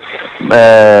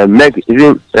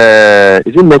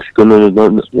it Mexico?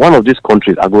 No, one of these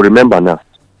countries, I will remember now.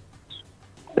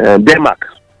 Denmark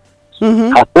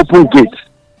has opened gates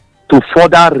to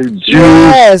further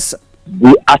reduce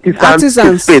the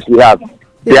artisan space we have.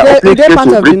 They are opening space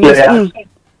to bricklayers,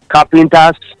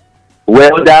 carpenters,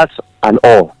 welders, and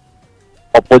all.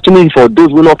 Opportunity for those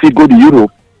who not fit go to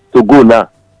Europe to go now.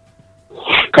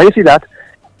 Can you see that?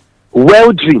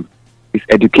 Welding is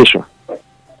education.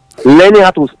 Learning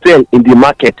how to sell in the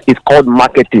market is called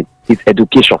marketing. It's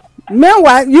education.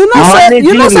 Meanwhile, say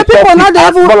people not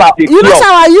even. You know say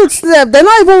our youth they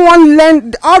not even want to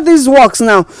learn all these works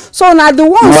now. So now the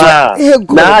ones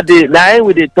now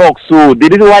when they talk, so the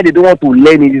reason why they don't want to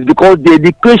learn it is because the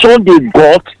education they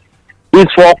got is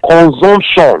for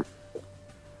consumption.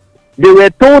 They were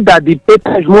told that the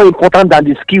paper is more important than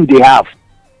the skill they have.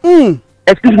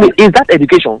 Excuse me, is that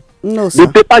education? No, sir.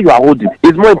 The paper you are holding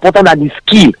is more important than the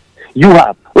skill you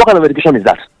have. What kind of education is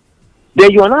that?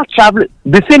 then you are not traveling.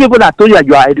 The same people that told you that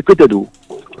you are educated,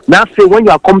 now say when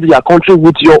you are coming to your country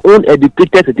with your own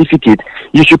educated certificate,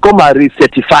 you should come and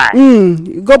recertify.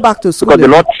 You go back to school. Because they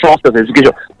not trust us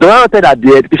education. They don't tell that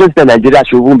the education system in Nigeria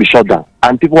should even be shut down,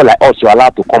 and people like us are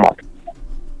allowed to come out.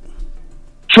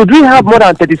 Should we have more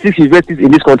than 36 universities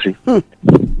in this country?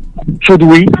 Should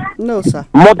we? No, sir.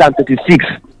 More than 36.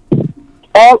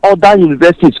 All other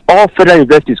universities, all federal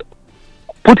universities,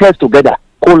 put heads together,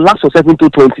 collapse yourself into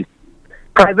 20.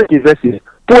 Private universities,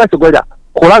 put heads together,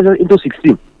 collapse into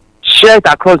 16. Share it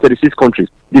across 36 countries.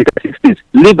 The 36 states,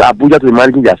 leave Abuja to be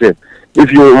managing themselves.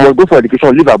 If you must go for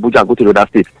education, leave Abuja and go to the other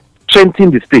states.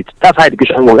 Strengthen the state. That's how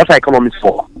education works. That's how economics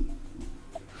work.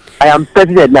 I am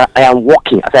president now. I am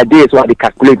working as I did, so I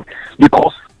calculate,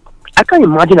 because I can't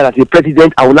imagine that as a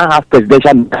president I will not have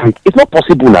presidential mandate. It's not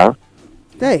possible now.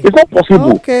 Hey. It's not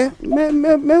possible. Okay,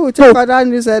 may we talk about that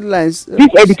news headlines. This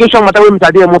education matter with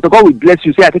Mr. Adeyemo, God will bless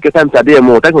you. Say I take your time, Mr.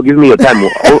 Adeyemo. Thanks for giving me your time.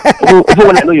 Even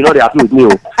when I know you're not happy with me,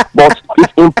 but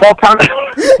it's important.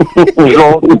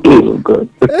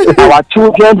 Our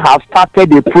children have started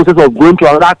the process of going to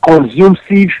another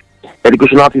consumptive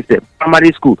educational system.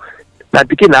 Primary school. Now,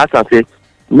 picking ask and say,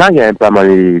 now you're in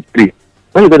primary 3.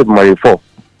 When you go to primary 4,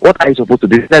 what are you supposed to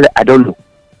do? I don't know.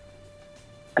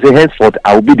 I say, henceforth,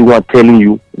 I will be the one telling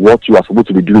you what you are supposed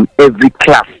to be doing every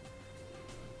class.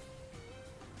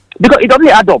 Because it doesn't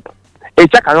add up. A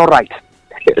child cannot write.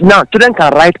 Now, children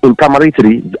can write in primary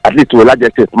 3, at least to a large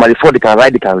extent. Primary 4, they can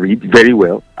write, they can read very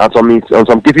well. And in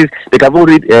some cases, they can even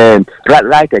read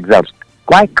write exams.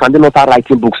 Why can they not start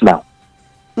writing books now?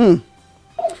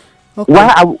 Okay.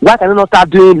 Why can they not start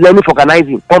doing learning for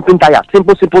organizing, pumping tire,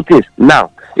 simple things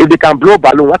now? If they can blow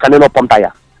balloon, why can they not pump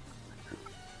tire?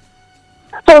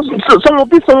 So some of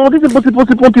these simple things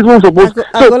won't supposed.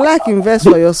 I go like invest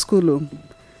for your school.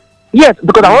 Yes,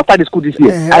 because I want to start the school this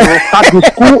year. I will start the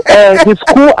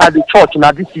school at the church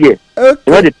now this year. Okay.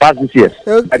 When they pass this year,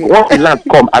 Okay. like once the land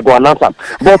come, I go announce them.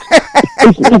 But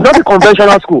it's not a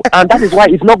conventional school, and that is why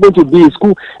it's not going to be a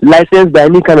school licensed by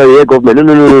any kind of area government.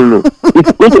 No.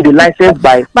 It's going to be licensed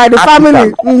by the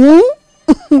family.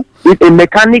 If a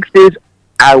mechanic says,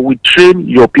 "I will train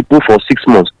your people for 6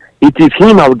 months," it is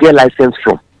him I will get license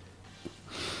from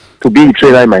to be a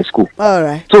trainer in my school. All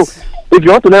right. So, if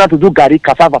you want to learn how to do gari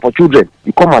cassava for children,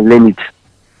 you come and learn it.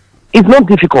 It's not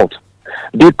difficult,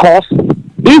 because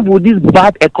if with this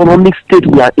bad economic state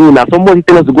we are in, and somebody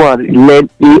tell us to go and learn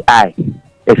AI,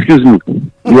 excuse me,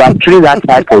 you are training that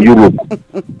side for Europe.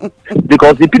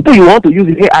 Because the people you want to use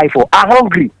the AI for are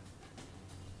hungry.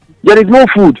 There is no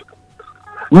food,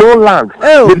 no land.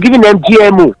 Oh. They've given them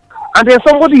GMO, and then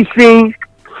somebody is saying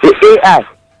the AI.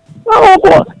 Oh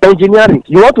God, engineering.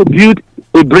 You want to build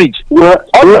a bridge. All the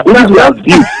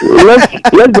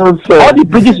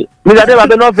bridges, Mr. Dave, I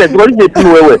don't know first, because this is a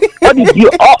thing well.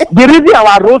 The reason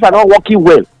our roads are not working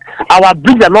well, our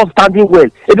bridges are not standing well,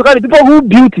 is because the people who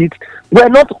built it were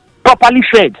not properly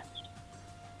fed.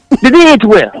 They didn't eat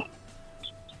well.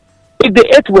 If they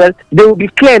ate well, they will be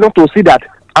clear enough to see that.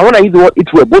 I want to use the word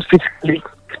eat well, both physically,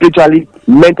 spiritually,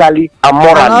 mentally, and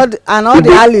morally. And all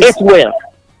the alleys.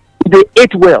 If they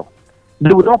ate well,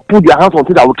 they will not put their hands on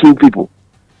things that will kill people.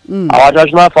 Our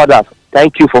traditional fathers,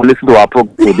 thank you for listening to our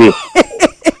program today.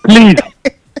 Please,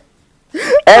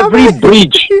 every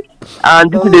bridge,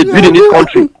 and this is the build in this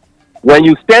country, when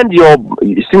you send your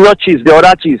senior chiefs, the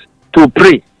other chiefs, to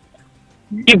pray,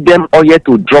 give them oil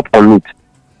to drop on it.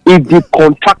 If the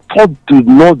contractor do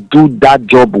not do that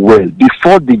job well,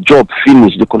 before the job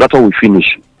finish, the contractor will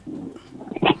finish.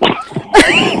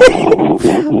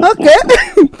 Okay.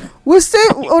 We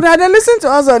still they listen to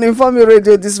us on Inform You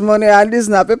Radio this morning, and this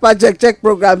now paper check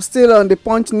program still on the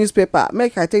Punch newspaper.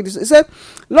 Make I take this. It said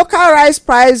local rice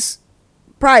price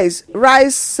rise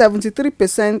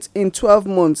 73% in 12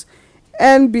 months.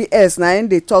 NBS now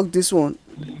they talk this one.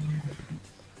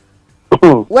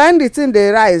 When the thing they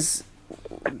rise,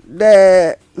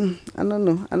 I don't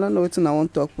know what I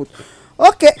want to talk about.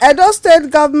 Okay, Edo State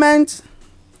government.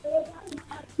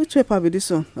 Which paper be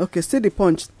this one? Okay, still the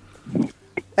Punch.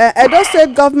 Edo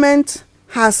State government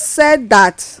has said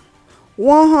that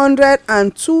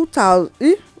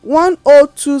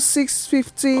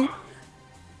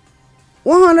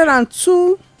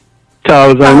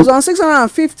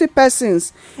 102,650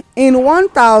 persons in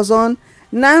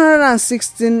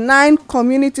 1,969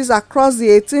 communities across the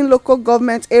 18 local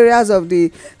government areas of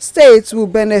the state will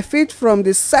benefit from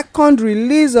the second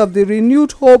release of the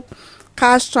renewed hope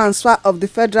cash transfer of the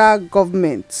federal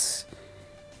government.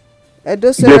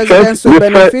 Edo State residents will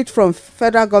benefit from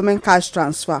federal government cash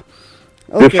transfer.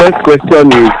 Okay. The first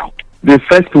question is, the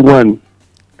first one,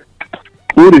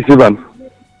 who receive them?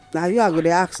 Now you are going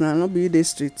to ask now, not be the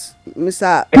street.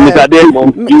 Mr.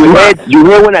 Demo, you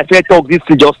heard when I said talk this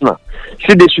to just now.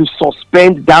 See, they should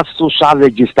suspend that social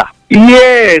register.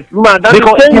 Yes, man. That's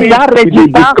because in that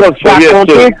register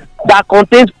that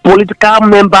contains political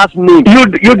members' names. You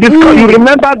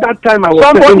remember that time I was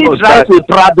somebody drives a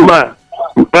Prado, man.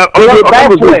 They buy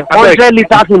 100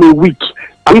 liters in a week.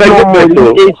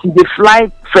 They fly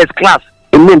first class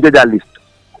and name that list.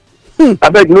 I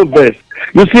beg no best.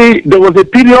 You see, there was a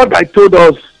period I told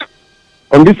us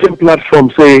on this same platform,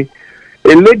 say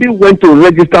a lady went to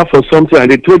register for something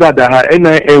and they told her that her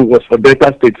NIN was for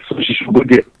Delta State, so she should go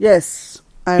there. Yes,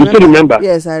 I remember. You still remember?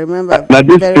 Yes, I remember. Now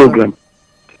this program. Well.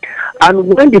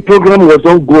 And when the program was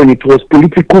ongoing, it was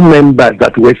political members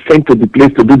that were sent to the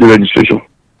place to do the registration.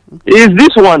 Is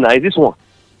this one? Is this one?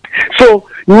 So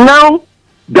now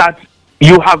that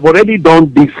you have already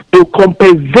done this to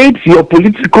compensate your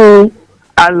political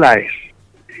allies,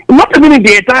 not even in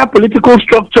the entire political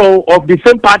structure of the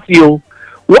same party,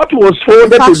 what was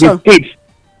forwarded to the state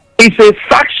is a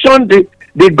faction,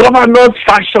 the governor's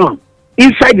faction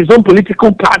inside his own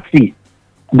political party,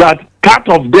 that part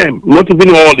of them, not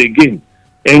even all again,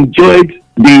 enjoyed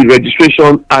the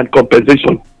registration and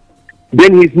compensation.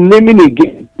 Then he's naming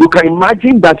again. You can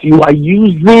imagine that you are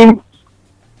using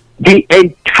the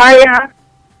entire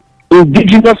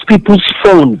indigenous people's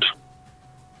fund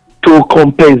to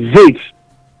compensate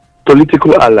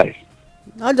political allies.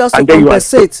 Not just to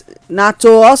compensate, not to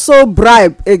also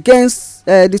bribe against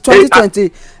the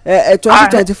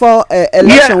 2024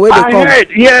 election where they come.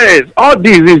 Yes, all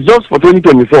this is just for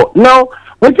 2024. Now,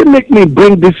 what to make me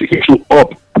bring this issue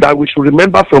up, that we should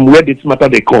remember from where this matter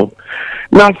they come.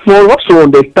 Now, for us to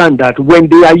understand that when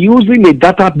they are using a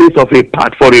database of a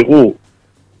part for a whole,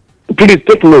 please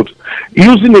take note,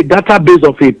 using a database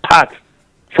of a part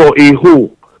for a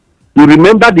whole, you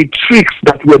remember the tricks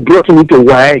that were brought into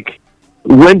WAEC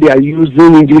when they are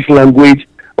using English language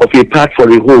of a part for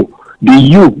a whole. The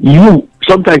you,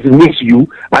 sometimes it means you,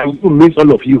 and you means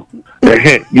all of you.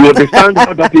 You understand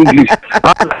how that English,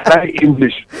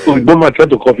 English. So don't try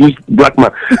to confuse black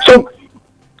man. So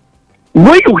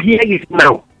when you hear it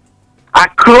now,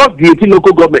 across the 18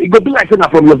 local government, it could be like saying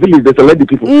that from your village they select the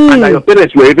people, and that your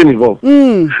parents were even involved.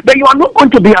 But you are not going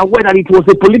to be aware that it was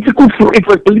political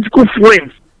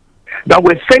friends that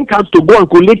were sent out to go and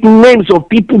collect names of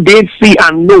people they see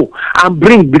and know and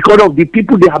bring because of the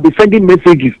people they have been sending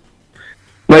messages.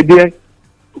 My dear,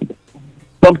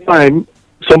 sometime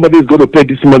somebody is going to pay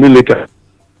this money later.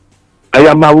 I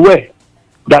am aware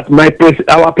that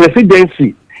our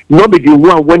presidency not be the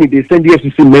one when they send the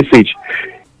FCC message.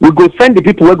 We go send the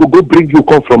people where go bring you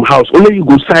come from house. Only you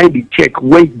go sign the check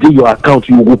when do your account.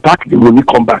 You go pack the money,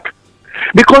 come back.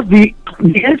 Because the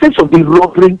essence of the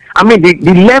robbery, I mean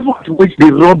the level at which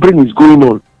the robbery is going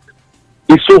on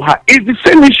is so high. It's the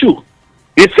same issue.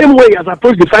 The same way as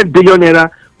approached the 5 billion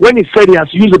era when he said he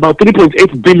has used about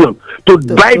 3.8 billion to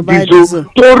buy diesel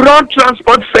to run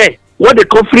transport fare, what they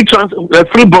call free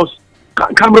bus,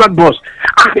 Comrade bus.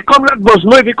 And the Comrade bus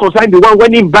not even concerned the one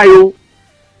when he buy you.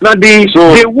 Now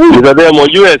Mr. Demo,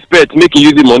 you expect making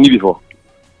use the money before?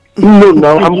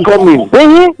 No, I'm coming.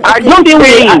 I don't think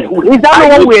is that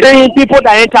what we're saying? People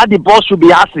that enter the bus should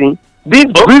be asking. This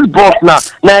bus now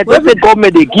the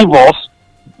government they give us.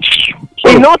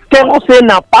 They not tell us saying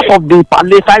now part of the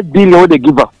 5 billion they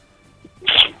give us.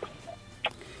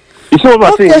 You see what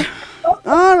I'm saying?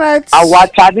 All right. Our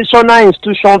traditional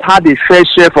institutions had a fair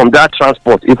share from that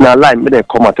transport. If not lie, may they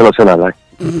come and tell us in a lie.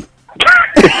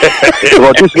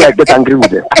 But this guy get angry with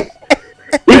them.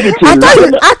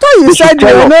 I thought you said you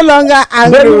were no longer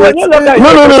angry with them.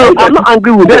 No, I'm not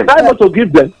angry with them. I'm not to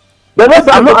give them.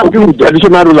 I'm not angry with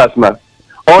traditional rulers, man.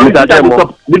 Only that them.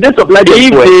 Did they supply them?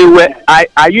 If they were,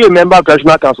 are you a member of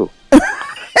traditional council?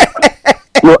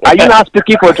 No, are you not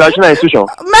speaking for traditional institution?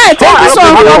 Man, take this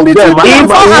one from me to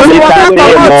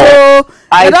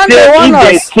I say if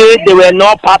they say they were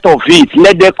not part of it,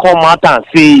 let them come out and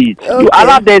say it. Okay. You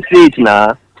allow them say it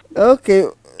now. Okay.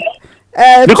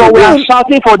 Because we are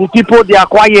shouting for the people, they are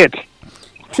quiet.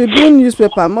 Tribune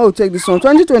newspaper, will take this one.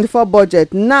 2024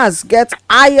 budget, NAS gets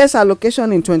highest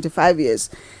allocation in 25 years.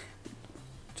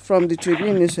 From the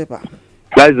Tribune newspaper.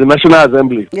 That is the National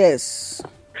Assembly. Yes.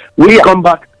 Which come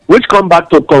back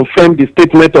to confirm the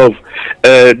statement of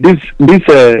this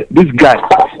guy,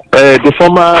 the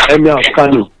former Emir of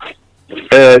Kano,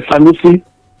 Sanusi,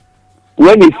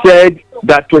 when he said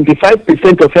that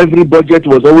 25% of every budget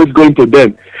was always going to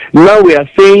them. Now we are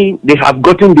saying they have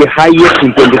gotten the highest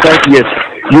in 25 years.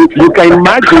 You can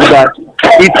imagine that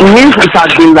it means it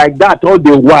has been like that all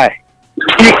the while,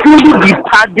 including the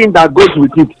padding that goes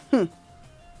with it.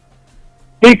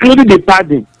 Including the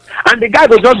padding. And the guy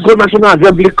will just go National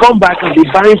Assembly, come back and be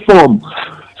buying form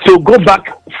to go back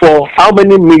for how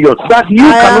many millions? That you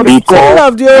cannot be still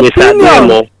of the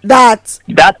opinion that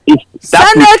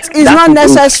Senate is not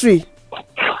necessary.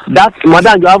 That,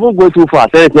 madam, you haven't gone too far.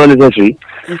 Senate is not necessary.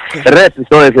 Okay. Rep is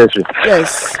not necessary.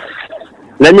 Yes.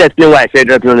 Let me explain why I said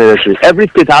rep is not necessary. Every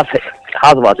state has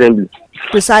House of Assembly.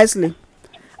 Precisely.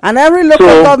 And every local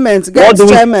government gets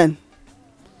chairman.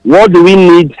 What do we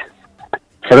need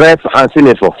rep and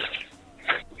senate for?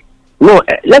 No,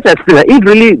 let's explain. If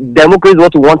really democracy is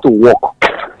what we want to work,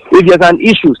 if there's an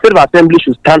issue, state of assembly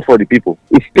should stand for the people.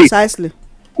 It's state. Precisely.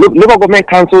 Local government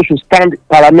council should stand,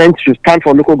 parliament should stand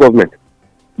for local government.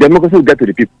 Democracy will get to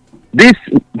the people. This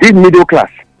middle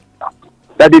class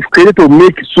that is created to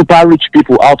make super rich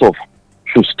people out of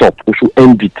should stop. We should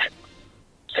end it.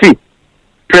 See,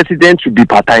 president should be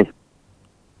part-time.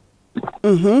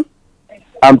 Mm-hmm.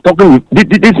 I'm talking. This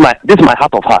is my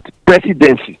heart of heart.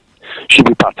 Presidency should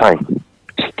be part-time.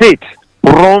 State,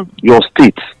 run your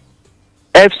state.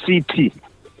 FCT,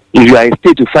 if you are a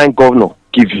state, you find governor,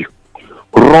 give you.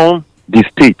 Run the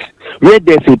state. Where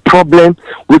there's a problem,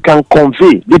 we can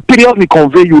convey. The period we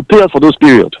convey, you pay us for those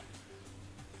periods.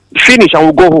 Finish and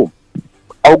we'll go home.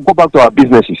 I'll go back to our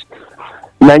businesses.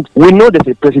 We know there's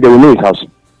a president, we know his house.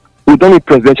 We don't need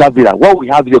presidential villa. What we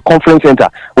have is a conference center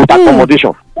with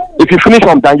accommodation. If you finish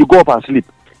from down, you go up and sleep.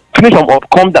 Finish from up,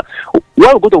 come down.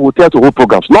 When we go to hotel to hold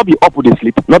programs, not be up with the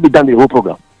sleep, not be down the whole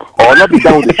program. Or not be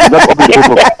down with the sleep, not up with the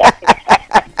whole program.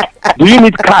 Do you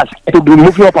need cars to be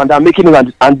moving up and down, making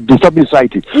it and disturbing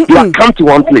society? You are come to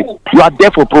one place. You are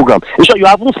there for program. In short, you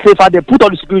haven't safer. They put all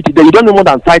the security there. You don't need more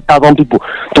than 5,000 people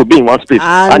to be in one space.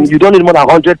 And you don't need more than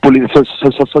 100 police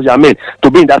soldiers men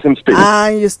to be in that same space.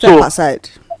 And you step aside.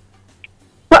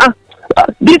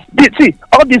 See,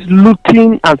 all this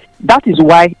looting, and that is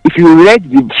why if you read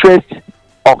the 1st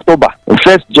October,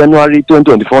 1st January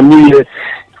 2024 New Year,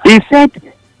 he said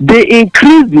they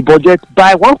increased the budget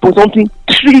by 1.something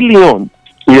trillion.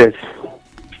 Yes.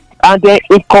 And they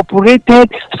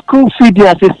incorporated school feeding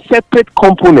as a separate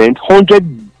component, 100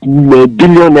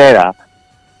 billion naira,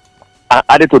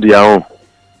 added to their own.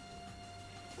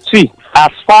 See, as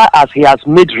far as he has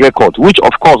made record, which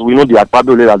of course we know the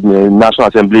Akpabio that the National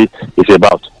Assembly is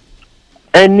about,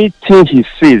 anything he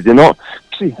says,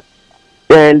 see,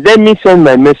 let me send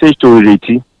my message to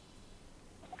Ireti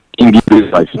in the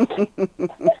life.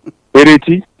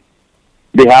 Ireti,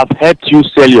 they have helped you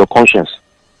sell your conscience.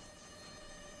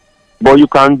 But you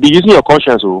can be using your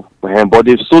conscience, but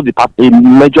they've sold a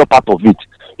major part of it.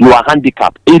 You are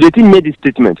handicapped. Ireti made this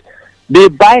statement. They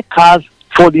buy cars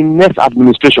for the next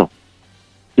administration.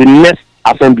 The next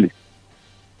assembly.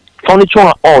 Furniture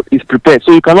and all is prepared.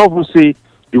 So you cannot even say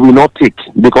you will not take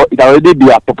because it already be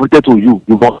appropriated to you.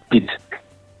 You must take it.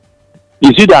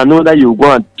 It's you that know that you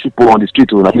go and people on the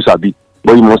street or you sabi,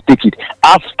 but you must take it.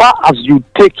 As far as you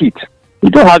take it, you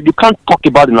can't talk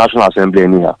about the National Assembly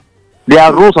anyhow. There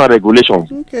are rules and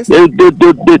regulations. Okay, so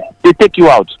they take you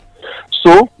out.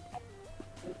 So,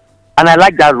 and I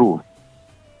like that rule.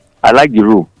 I like the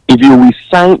rule. If you will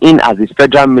sign in as a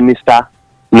federal minister,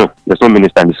 no, there's no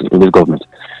minister in this government.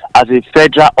 As a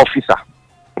federal officer,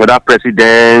 whether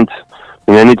president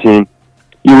or anything,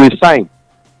 you will sign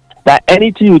that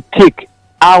anything you take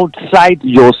outside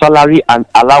your salary and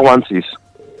allowances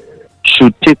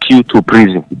should take you to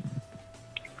prison.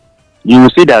 You will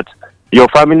see that your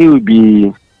family will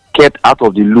be kept out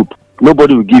of the loop.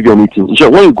 Nobody will give you anything. Sure,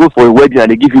 when you go for a wedding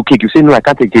and they give you cake, you say, no, I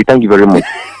can't take cake, thank you very much.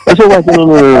 I say, why?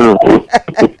 No.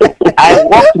 I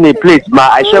worked in a place,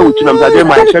 I share with you,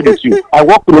 I share with you. I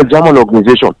worked in a German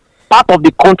organization. Part of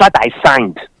the contract I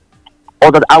signed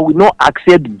was that I will not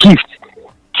accept gifts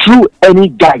through any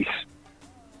guys.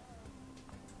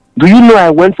 Do you know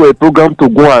I went for a program to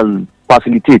go and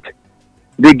facilitate?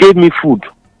 They gave me food.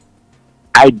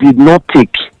 I did not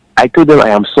take. I told them I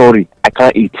am sorry, I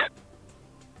can't eat.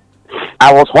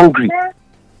 I was hungry.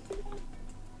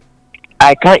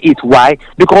 I can't eat. Why?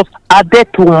 Because added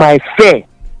to my fare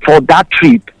for that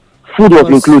trip, food was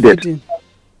included. Feeding.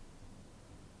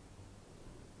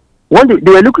 When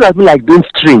they were looking at me like being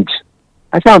strange,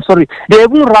 I said, I'm sorry. They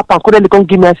even rap and couldn't come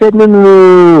give me. I said,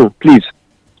 no, please.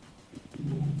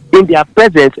 In their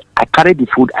presence, I carry the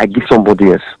food, I give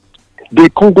somebody else. They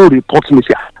can't go report me,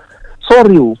 say,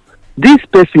 sorry, this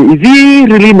person, is he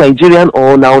really Nigerian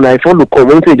or now I follow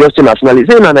community just nationally?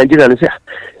 Say no Nigerian.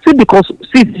 See because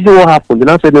see what happened. They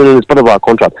now said no, it's part of our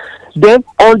contract. Then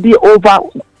on the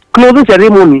closing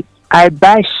ceremony, I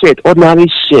buy shirt, ordinary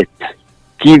shirt,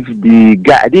 give the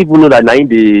guy. I didn't even know that now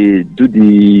they do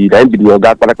the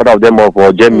organ of them or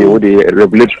for Germany who they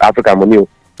regulate African money.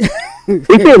 If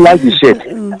they like the shirt,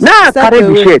 now I carry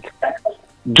the shirt,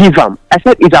 give them. I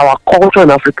said it's our culture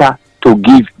in Africa to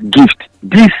give gift.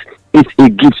 This is a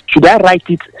gift. Should I write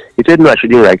it? He said no, I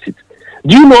shouldn't write it.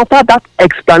 Do you know after that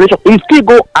explanation, he still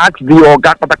go ask the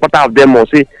orga of them or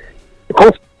say,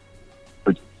 because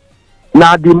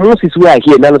now the Moses where I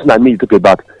hear now listen at me talk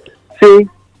about say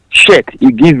shirt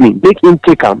he give me, make him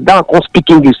take him. That come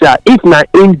speak English say if na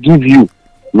him give you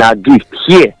now gift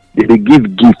here. They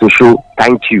give gift to show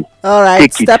thank you. All right,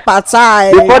 take step it.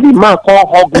 Outside. Before the man come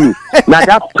hug me, now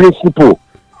that principle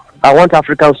I want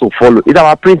Africans to follow. It's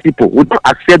our principle. We don't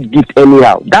accept gift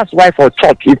anyhow. That's why for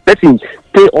church, if person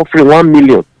pay offering 1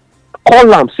 million, call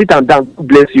them, sit and down,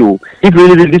 bless you. If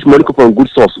really this money come from good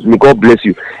source, may God bless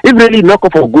you. If really not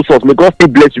come from good source, may God still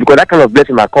bless you because that kind of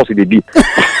blessing that comes with the deed.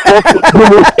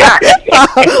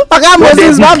 Oga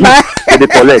Moses, they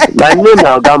collect. My name is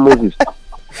Oga Moses.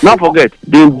 Not forget,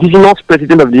 the indigenous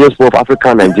president of the US of Africa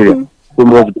and Nigeria. We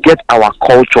must get our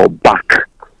culture back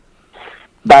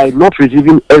by not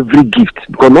receiving every gift,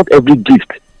 because not every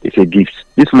gift is a gift.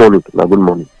 This morning, na good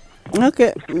morning.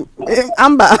 Okay,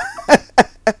 Amber.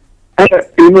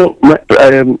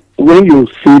 When you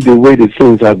see the way the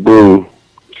things are going,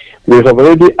 we have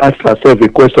already asked ourselves a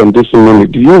question this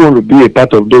morning. Do you want to be a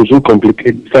part of those who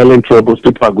complicate silent troubles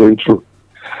people are going through?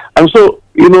 And so,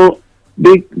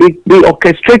 they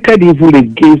orchestrated evil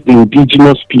against the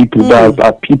indigenous people that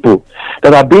are people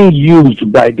that are being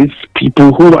used by these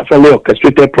people who actually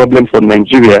orchestrated problems for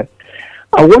Nigeria.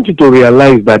 I want you to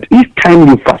realize that each time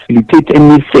you facilitate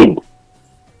anything,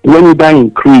 when you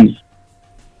increase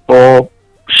or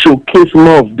showcase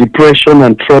more of depression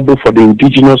and trouble for the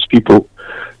indigenous people,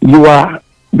 you are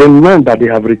the man that they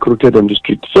have recruited on the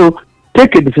street. So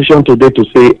take a decision today to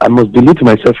say, I must delete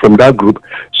myself from that group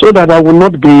so that I will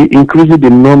not be increasing the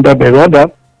number, but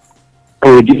rather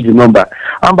reduce the number.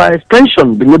 And by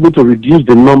extension, being able to reduce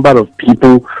the number of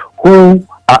people who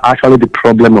are actually the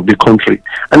problem of the country.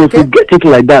 And if we get it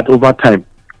like that over time,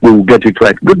 we will get it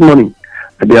right. Good morning.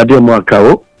 Adeadio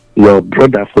Moakao, your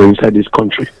brother for inside this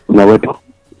country.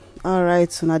 All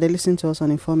right, so now they listen to us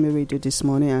on Inform Me Radio this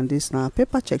morning, and this now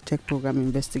paper check program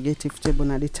investigative table.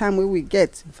 Now the time we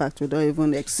get, in fact, we don't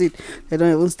even exceed. They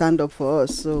don't even stand up for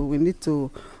us, so we need to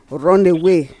run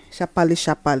away sharply.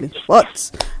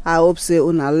 But I hope say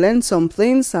una learn some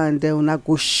things, and then una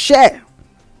go share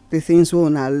the things we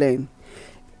una learn.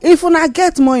 If una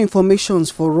get more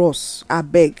informations for us, I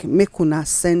beg make una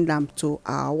send them to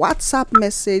our WhatsApp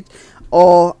message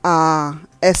or our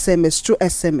SMS through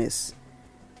SMS.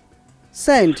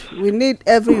 Send. We need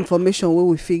every information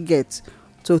we fit get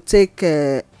to take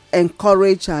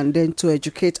encourage and then to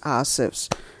educate ourselves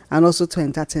and also to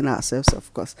entertain ourselves,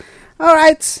 of course. All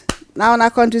right. Now, our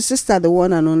country sister, the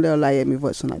one and only Olayemi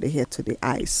voice, they here today.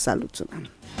 I salute to them.